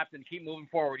gotta adapt and keep moving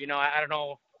forward. I don't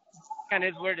know, kind of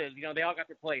is what it is. They all got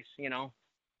their place. Yeah.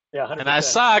 100%. And I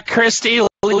saw Christy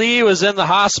Lee was in the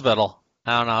hospital.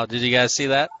 I don't know. Did you guys see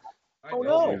that? Oh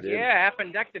no. Yeah,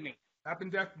 appendectomy.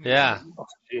 Yeah. Oh,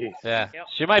 geez. Yeah. Yep.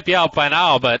 She might be out by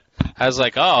now, but I was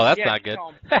like, oh, that's not good.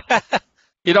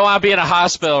 You don't want to be in a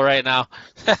hospital right now.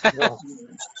 No.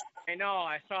 I know.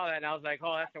 I saw that, and I was like,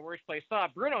 oh, that's the worst place. Saw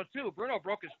Bruno, too. Bruno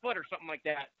broke his foot or something like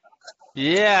that.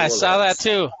 Yeah, I saw that,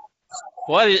 too.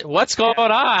 What's going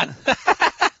on? I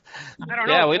don't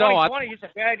know. Yeah, we don't want... 2020 is a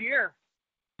bad year.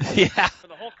 Yeah. For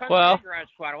the whole country Garage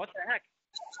Squad. What the heck?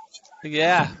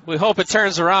 Yeah, we hope it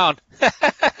turns around.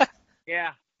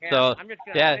 Yeah. So, I'm just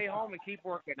going to stay home and keep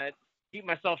working it. Keep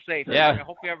myself safe. Yeah. I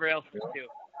hope everybody else does, too.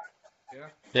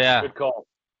 Yeah. Good call.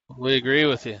 We agree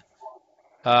with you.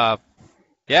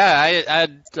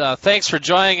 Thanks for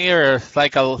joining here,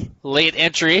 like a late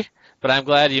entry, but I'm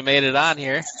glad you made it on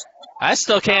here. I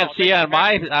still can't see on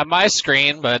my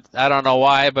screen, but I don't know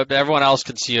why, but everyone else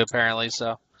can see you apparently,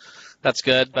 so that's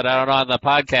good. But I don't know on the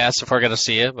podcast if we're going to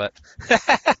see you, but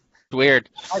weird.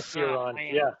 I see you, Ron.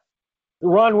 Yeah.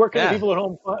 Ron, where can Yeah. the people at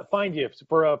home find you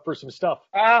for some stuff?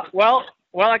 Well,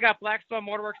 I got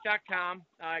BlackstoneMotorworks.com.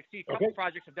 I see a couple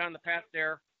projects I've done in the past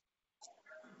there.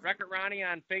 Record Ronnie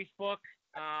on Facebook,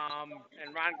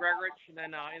 and Ron Gregorich, and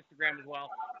then Instagram as well.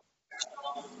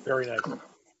 Very nice.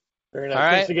 Very nice. All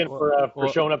right. Thanks again for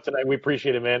showing up tonight. We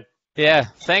appreciate it, man. Yeah.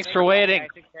 Thanks for waiting.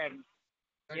 Thanks for having me.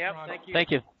 Yep, thank you.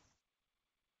 Thank you.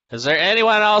 Is there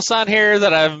anyone else on here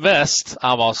that I've missed?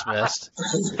 Almost missed.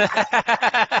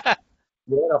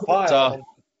 So,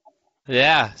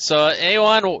 yeah. So,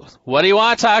 anyone, what do you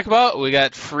want to talk about? We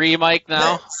got free mic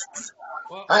now.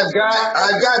 I've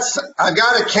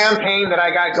got a campaign that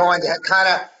I got going to kind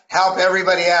of help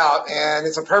everybody out, and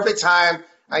it's a perfect time.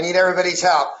 I need everybody's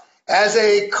help. As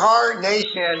a car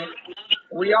nation,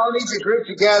 we all need to group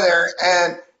together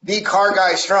and be car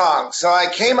guy strong. So I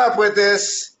came up with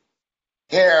this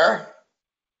here.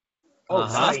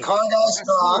 Uh-huh. Car guy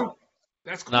strong.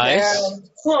 That's cool. Nice.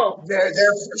 And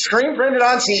they're screen printed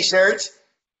on T-shirts.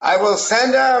 I will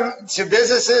send them to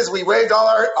businesses. We waived all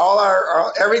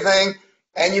our everything,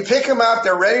 and you pick them up.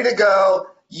 They're ready to go.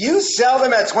 You sell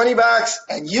them at $20,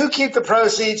 and you keep the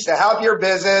proceeds to help your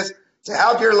business, to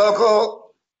help your local.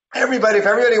 Everybody, if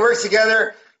everybody works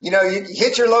together, you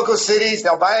hit your local cities.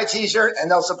 They'll buy a T-shirt and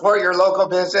they'll support your local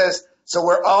business. So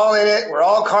we're all in it. We're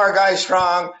all car guys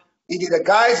strong. We did a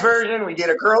guys version. We did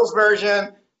a girls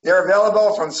version. They're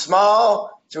available from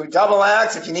small to double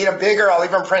X. If you need them bigger, I'll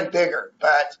even print bigger.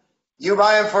 But you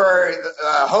buy them for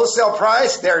wholesale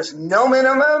price. There's no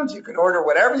minimums. You can order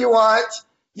whatever you want.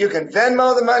 You can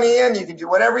Venmo the money in. You can do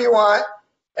whatever you want.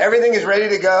 Everything is ready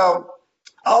to go.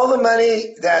 All the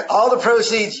money, all the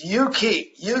proceeds you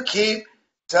keep.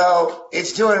 So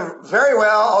it's doing very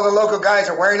well. All the local guys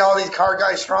are wearing all these Car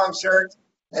Guys Strong shirts,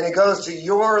 and it goes to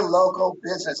your local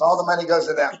business. All the money goes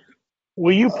to them.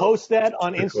 Will you post that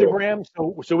on Instagram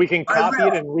so we can copy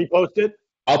it and repost it?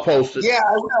 I'll post it. Yeah,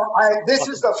 I will. This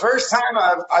is the first time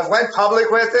I've went public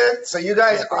with it, so you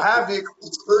guys have the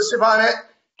exclusive on it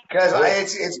because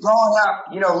it's blowing up.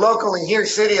 Locally here,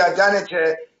 city, I've done it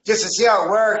just to see how it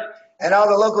works. And all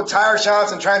the local tire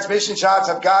shops and transmission shops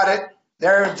have got it.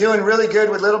 They're doing really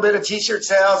good with a little bit of T-shirt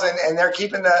sales, and they're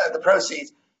keeping the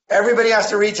proceeds. Everybody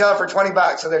has to retail for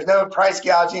 $20, so there's no price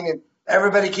gouging, and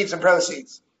everybody keeps the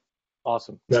proceeds.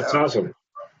 Awesome. That's awesome.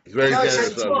 It's very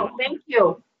generous. Cool. Thank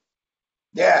you.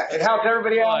 Yeah, it helps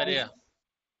everybody Cool out. idea.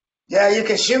 Yeah, you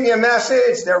can shoot me a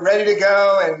message. They're ready to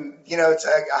go, and it's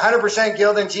a 100%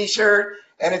 Gildan T-shirt,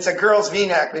 and it's a girl's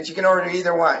V-neck, but you can order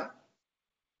either one.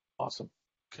 Awesome.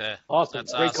 Okay. Awesome.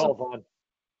 That's Great awesome. call, Vaughn.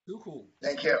 Too cool.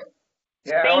 Thank you.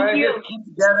 Yeah, Thank I want to you. just keep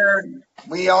together.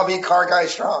 We all be car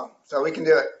guys strong, so we can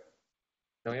do it.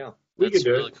 Oh yeah. That's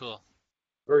really cool.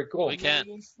 Very cool. We can.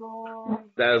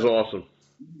 That is awesome.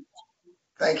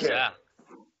 Thank you. Yeah.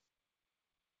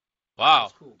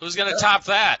 Wow. Who's going to top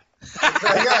that?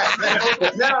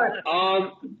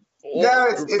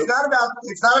 No, it's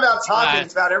not about talking.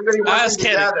 It's about everybody I working was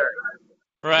kidding. together.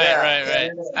 Right.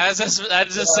 I was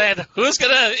just saying, who's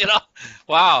gonna,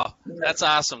 wow, that's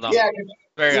awesome though. Yeah,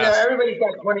 Very awesome.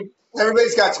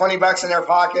 Everybody's got $20 in their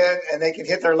pocket, and they can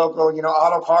hit their local,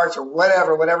 auto parts or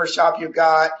whatever shop you've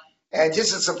got, and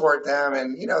just to support them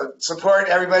and support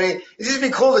everybody. It'd just be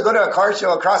cool to go to a car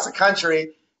show across the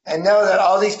country and know that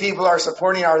all these people are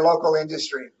supporting our local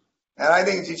industry. And I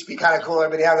think it'd just be kind of cool.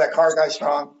 Everybody have that Car Guy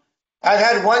Strong. I've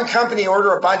had one company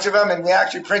order a bunch of them, and we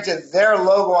actually printed their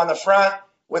logo on the front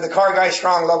with the Car Guy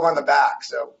Strong logo on the back.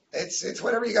 So it's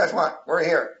whatever you guys want. We're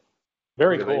here.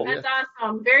 Very cool. That's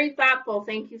awesome. Very thoughtful.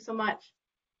 Thank you so much.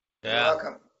 Yeah. You're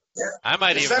welcome. Yeah. I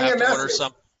might Just even send me have a to order message.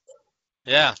 some.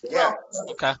 Yeah. Yeah.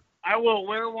 Okay. I will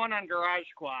wear one on Garage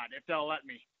Squad if they'll let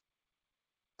me.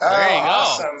 Oh, There you go.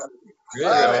 awesome.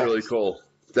 That's really cool.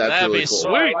 That's That'd really be cool.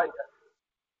 sweet.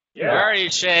 Yeah. Where are you,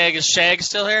 Shag? Is Shag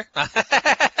still here?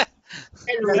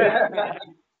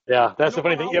 Yeah, that's the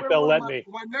funny thing. I'll If wear they'll one let on me.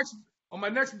 On my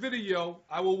next video,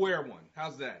 I will wear one.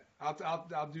 How's that?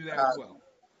 I'll do that as well.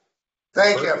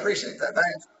 Thank you. I appreciate that.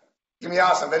 Thanks. Give me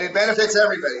awesome. But it benefits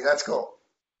everybody. That's cool.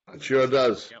 It sure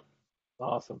does.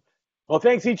 Awesome. Well,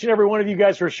 thanks each and every one of you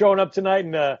guys for showing up tonight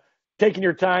and taking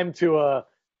your time to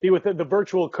be with the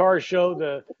virtual car show,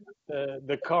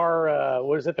 the car,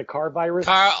 what is it, the car virus?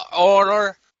 Car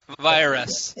owner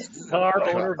virus. Car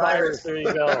owner virus. There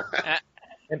you go.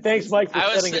 And thanks, Mike, for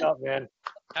setting it up, man.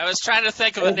 I was trying to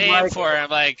think of a Thanks, name Mike. for it. I'm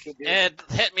like, it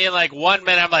hit me in like 1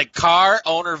 minute. I'm like, car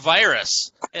owner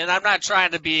virus. And I'm not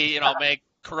trying to be, make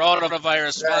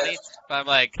coronavirus funny. But I'm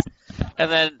like,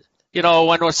 and then,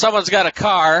 when someone's got a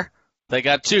car, they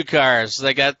got 2 cars,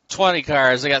 they got 20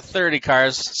 cars, they got 30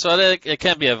 cars. So it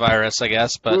can be a virus, I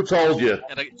guess. But Who told you?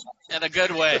 In a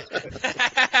good way.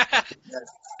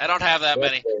 I don't have that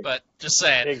many, but just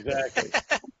saying. Exactly.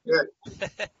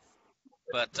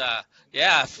 But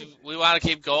yeah, if we want to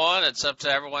keep going, it's up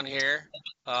to everyone here.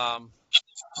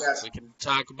 Yes. We can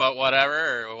talk about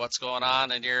whatever or what's going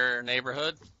on in your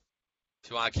neighborhood. If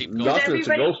you want to keep going. Nothing. It's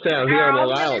a ghost town here on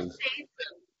Long Island.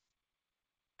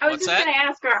 I was What's just that? going to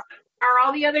ask, are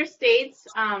all the other states,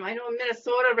 I know in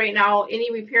Minnesota right now,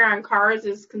 any repair on cars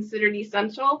is considered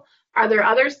essential. Are there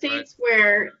other states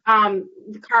where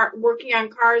working on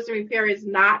cars and repair is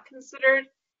not considered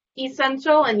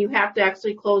essential and you have to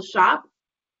actually close shop?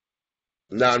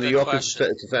 No, New Good York question.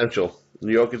 it's essential.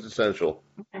 New York is essential.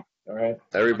 Okay. All right.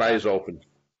 Everybody's open.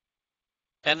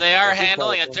 And they are That's a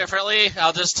handling it question. differently.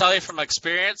 I'll just tell you from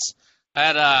experience. I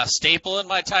had a staple in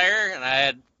my tire, and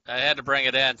I had to bring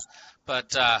it in, but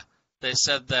they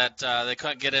said that they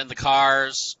couldn't get in the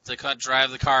cars. They couldn't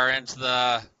drive the car into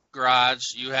the garage.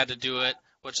 You had to do it,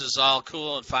 which is all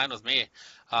cool and fine with me.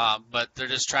 But they're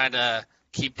just trying to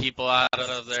keep people out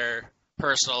of their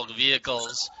personal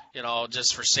vehicles,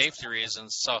 just for safety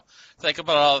reasons. So think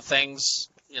about all the things,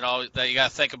 that you got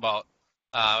to think about.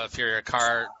 If you're a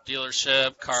car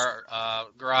dealership, car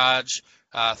garage,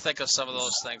 think of some of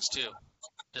those things too,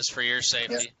 just for your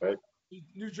safety. Right.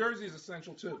 New Jersey is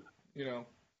essential too.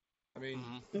 I mean,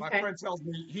 my Okay. friend tells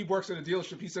me he works at a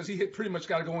dealership. He says he pretty much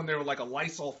got to go in there with like a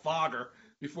Lysol fogger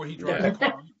before he drives the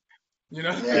car.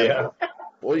 Yeah.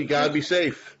 Well, you gotta be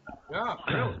safe. Yeah,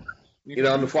 really.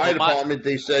 In the fire department,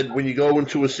 they said when you go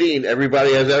into a scene,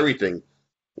 everybody has everything.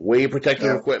 Wear your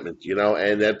protective equipment,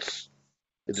 and it's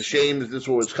a shame that this is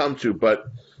what it's come to. But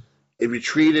if you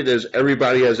treat it as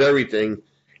everybody has everything,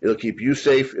 it'll keep you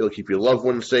safe. It'll keep your loved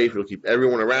ones safe. It'll keep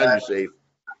everyone around you safe.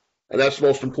 And that's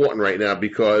most important right now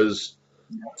because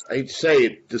I hate to say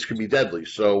it, this could be deadly.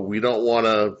 So we don't want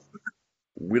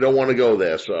to go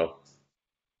there. So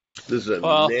this is a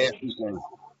nasty thing.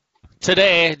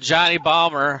 Today, Johnny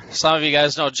Balmer, some of you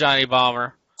guys know Johnny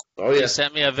Balmer. Oh, yeah. He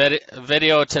sent me a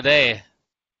video today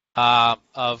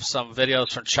of some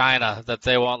videos from China that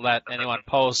they won't let anyone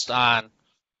post on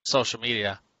social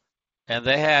media. And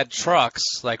they had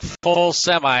trucks, like full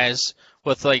semis,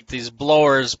 with like these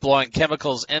blowers blowing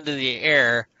chemicals into the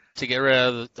air to get rid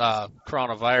of the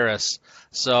coronavirus.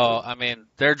 So, I mean,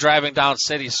 they're driving down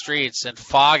city streets and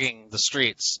fogging the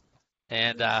streets.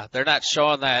 And they're not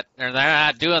showing that, or they're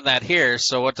not doing that here.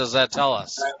 So what does that tell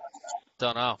us?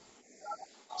 Don't know.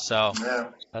 So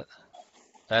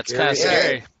that's kind of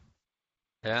scary.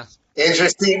 Yeah.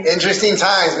 Interesting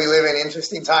times we live in.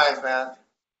 Interesting times, man.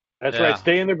 That's Yeah. right.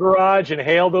 Stay in the garage,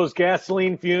 inhale those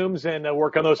gasoline fumes, and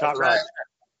work on those hot rods.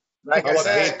 Like I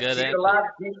said, Good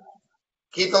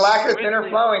keep the lacquer thinner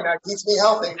flowing. That keeps me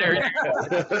healthy.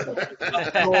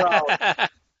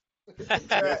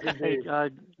 Hey,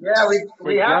 Yeah,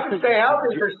 we have to stay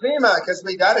healthy for SEMA because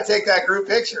we got to take that group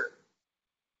picture.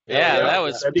 Yeah,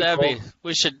 That'd be cool.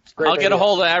 we should, Great I'll get a idea.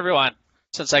 hold of everyone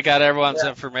since I got everyone's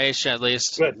information at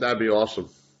least. Good. That'd be awesome.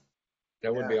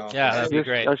 That would be awesome. Yeah, that'd be you're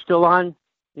great. still on?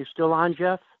 You're still on,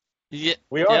 Jeff? Yeah,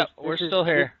 We are. yeah, we're still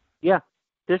here.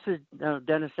 This is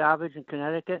Dennis Savage in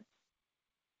Connecticut.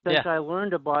 Since I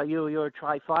learned about you, you're a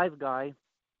Tri-5 guy.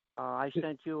 I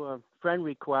sent you a friend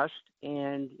request,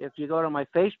 and if you go to my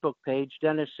Facebook page,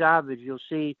 Dennis Savage, you'll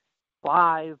see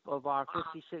 5 of our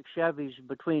 56 Chevys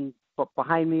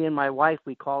behind me and my wife.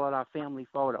 We call it our family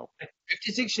photo.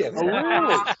 56 Chevy. Oh,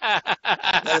 really?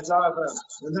 That's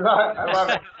awesome. I love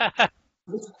it.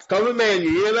 Cover man, you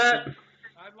hear that?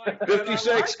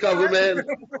 56, cover man.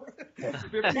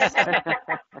 56.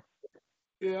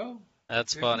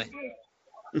 That's funny.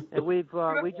 And we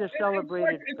just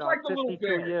celebrated It's like the little 52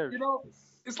 bears. years.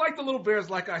 It's like the little bears,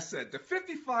 like I said. The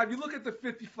 55, you look at the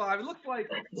 55, it looks like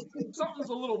something's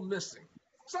a little missing.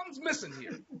 Something's missing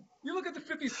here. You look at the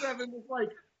 57, it's like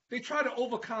they try to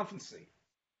overcompensate.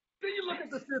 Then you look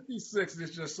at the 56, and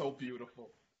it's just so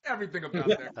beautiful. Everything about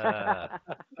that.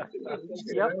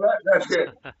 Yep. That's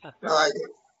good. I like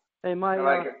it. Hey, I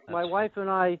like it. my wife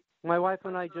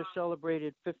and I just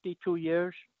celebrated 52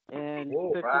 years, and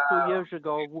Oh, 52 wow. years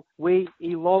ago we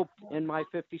eloped in my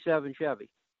 57 Chevy.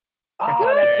 Oh,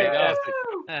 There that's you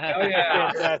go. fantastic. Oh,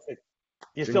 yeah. Fantastic.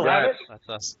 You still have it? That's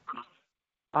us.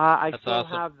 I That's still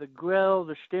awesome. have the grill,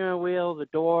 the steering wheel, the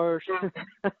doors, the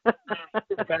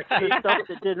stuff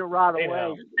that didn't rot Hey,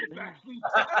 away.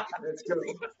 That's good.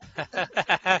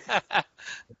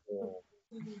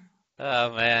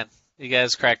 Oh man, you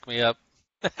guys crack me up.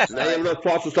 Now you have enough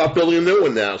parts to start building a new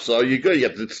one now. So you're good. You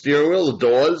have the steering wheel, the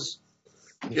doors.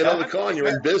 Get on the car and you're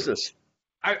in business.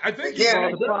 I think Yeah,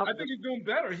 he's doing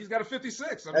better. He's got a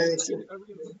 56. I mean,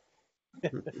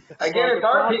 Again, it's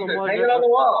art pieces hanging on the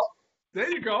wall. There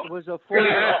you go. It was a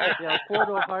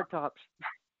four-door hardtops.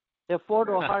 The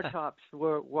four-door hardtops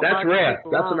were That's hard rare. to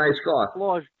keep That's a around. nice car.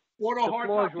 Floors, Four-door the hardtop,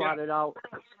 floors yeah. rotted out.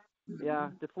 Yeah,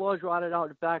 the floors rotted out.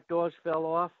 The back doors fell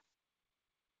off.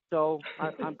 So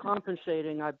I'm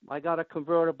compensating. I got a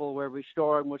convertible. We're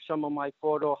restoring with some of my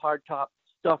four-door hardtop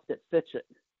stuff that fits it.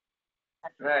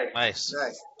 Right. Nice.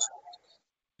 Nice.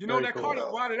 You know Very that cool. car that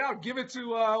rotted out? Give it to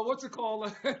what's it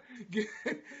called?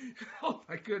 Oh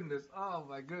my goodness! Oh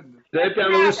my goodness! Right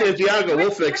down to Luis Santiago. We'll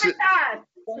fix it.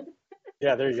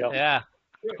 Yeah, there you go. Yeah.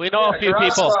 We know a few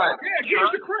Garage people. spot. Yeah, give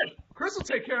it to Chris. Chris will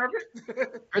take care of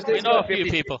it. We know a few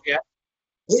people.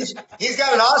 He's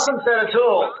got an awesome set of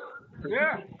tools.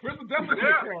 Yeah, Chris will definitely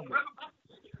take care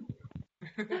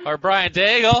of it. Or Brian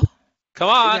Daigle. Come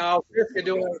on. No, Chris can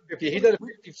do it. 50. He did a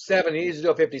 57. He needs to do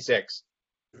a 56.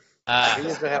 He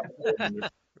needs to have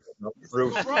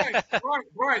Bruce.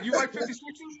 Brian, you like 56s?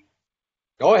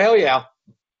 Oh, hell yeah.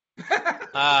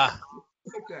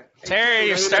 Terry,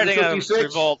 you're starting a 56?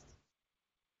 revolt.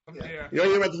 Yeah. You know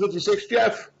anything about the 56,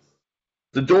 Jeff?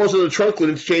 The doors of the trunk would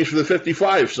interchange for the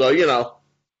 55, so, you know.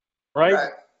 Right?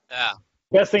 Yeah.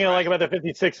 Best thing I like about the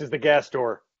 56 is the gas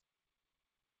door.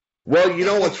 Well, you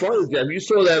know what's funny, Jeff? You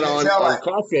saw that on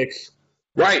CarFix.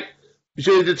 Right. You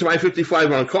see what they did to my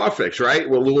 55 on CarFix, right?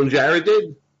 What Lou and Jared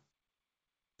did?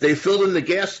 They filled in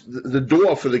the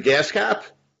door for the gas cap.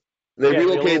 They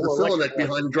relocated the fill neck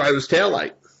behind the driver's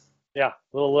taillight. Yeah,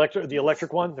 the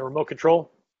electric one, the remote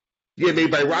control. Yeah,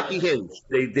 made by Rocky Hinge.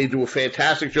 They do a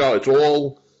fantastic job. It's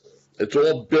all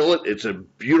billet. It's a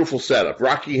beautiful setup.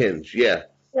 Rocky Hinge, yeah.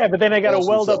 Yeah, but then I got to Awesome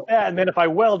weld stuff. up that, and then if I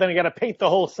weld, then I got to paint the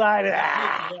whole side.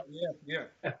 Yeah.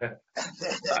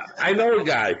 I know a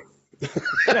guy.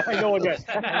 I know a guy.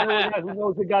 Who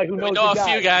knows a guy who knows know a a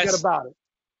guy. few guys. Forget about it.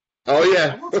 Oh,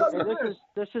 yeah.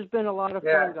 This has been a lot of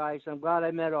fun, guys. I'm glad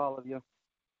I met all of you.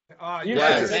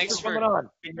 Yeah, thanks for coming on.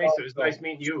 It was nice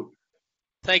meeting you.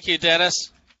 Thank you,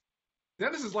 Dennis.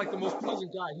 Dennis is like the most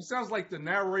pleasant guy. He sounds like the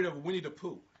narrator of Winnie the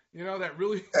Pooh. You know, that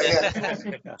really.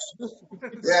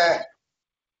 Yeah.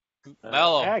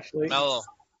 Mellow. Actually, Mellow.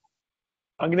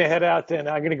 I'm going to head out and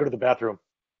I'm going to go to the bathroom.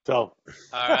 So,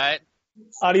 All right.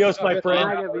 adios, my Good friend.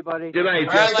 night, everybody. Good night,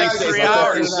 All right, Jeff. like Stay 3 safe. I'll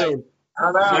talk to you hours. soon.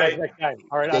 All See you right. guys next time.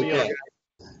 All right, Take adios. care.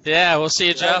 Yeah, we'll see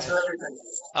you, Thanks Jeff. for everything.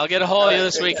 I'll get a hold of you All right,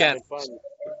 this take weekend.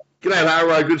 Good night,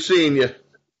 Howard. Good seeing you.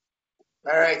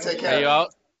 All right, take care. Are you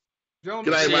out? Gentlemen,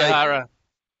 Good night, See you, Mike. Hara.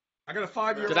 I got a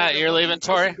 5-year-old. Good night. You're leaving,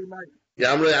 Tori? Good night.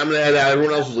 Yeah, I'm gonna head out.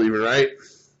 Everyone else is leaving, right?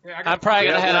 Yeah, I got I'm probably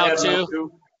going to head out,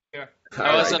 too. Yeah.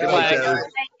 I wasn't All right, planning. good night,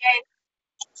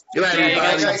 Good night, Yeah, you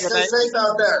everybody. guys- Okay, stay safe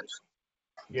out there.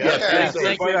 Yeah, Okay. stay safe.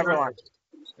 Thank you, everyone.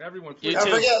 Everyone, You please.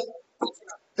 too.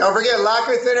 Don't forget,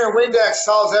 Locker Thinner Windex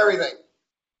solves everything.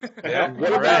 Yeah.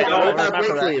 What All right, about, I'll what about brake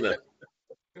remember that.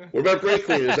 cleaner? What about brake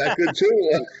cleaner? Is that good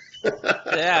too?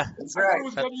 Yeah, That's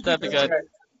right. that'd be good.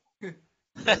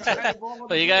 That's right.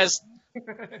 Well, you guys,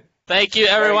 thank you,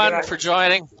 everyone, night. for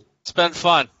joining. It's been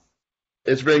fun.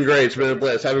 It's been great. It's been a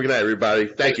blast. Have a good night, everybody.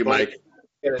 Thank you, Mike.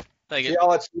 Thank See you.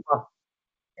 y'all at SEMA.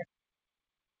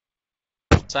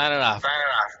 Signing off.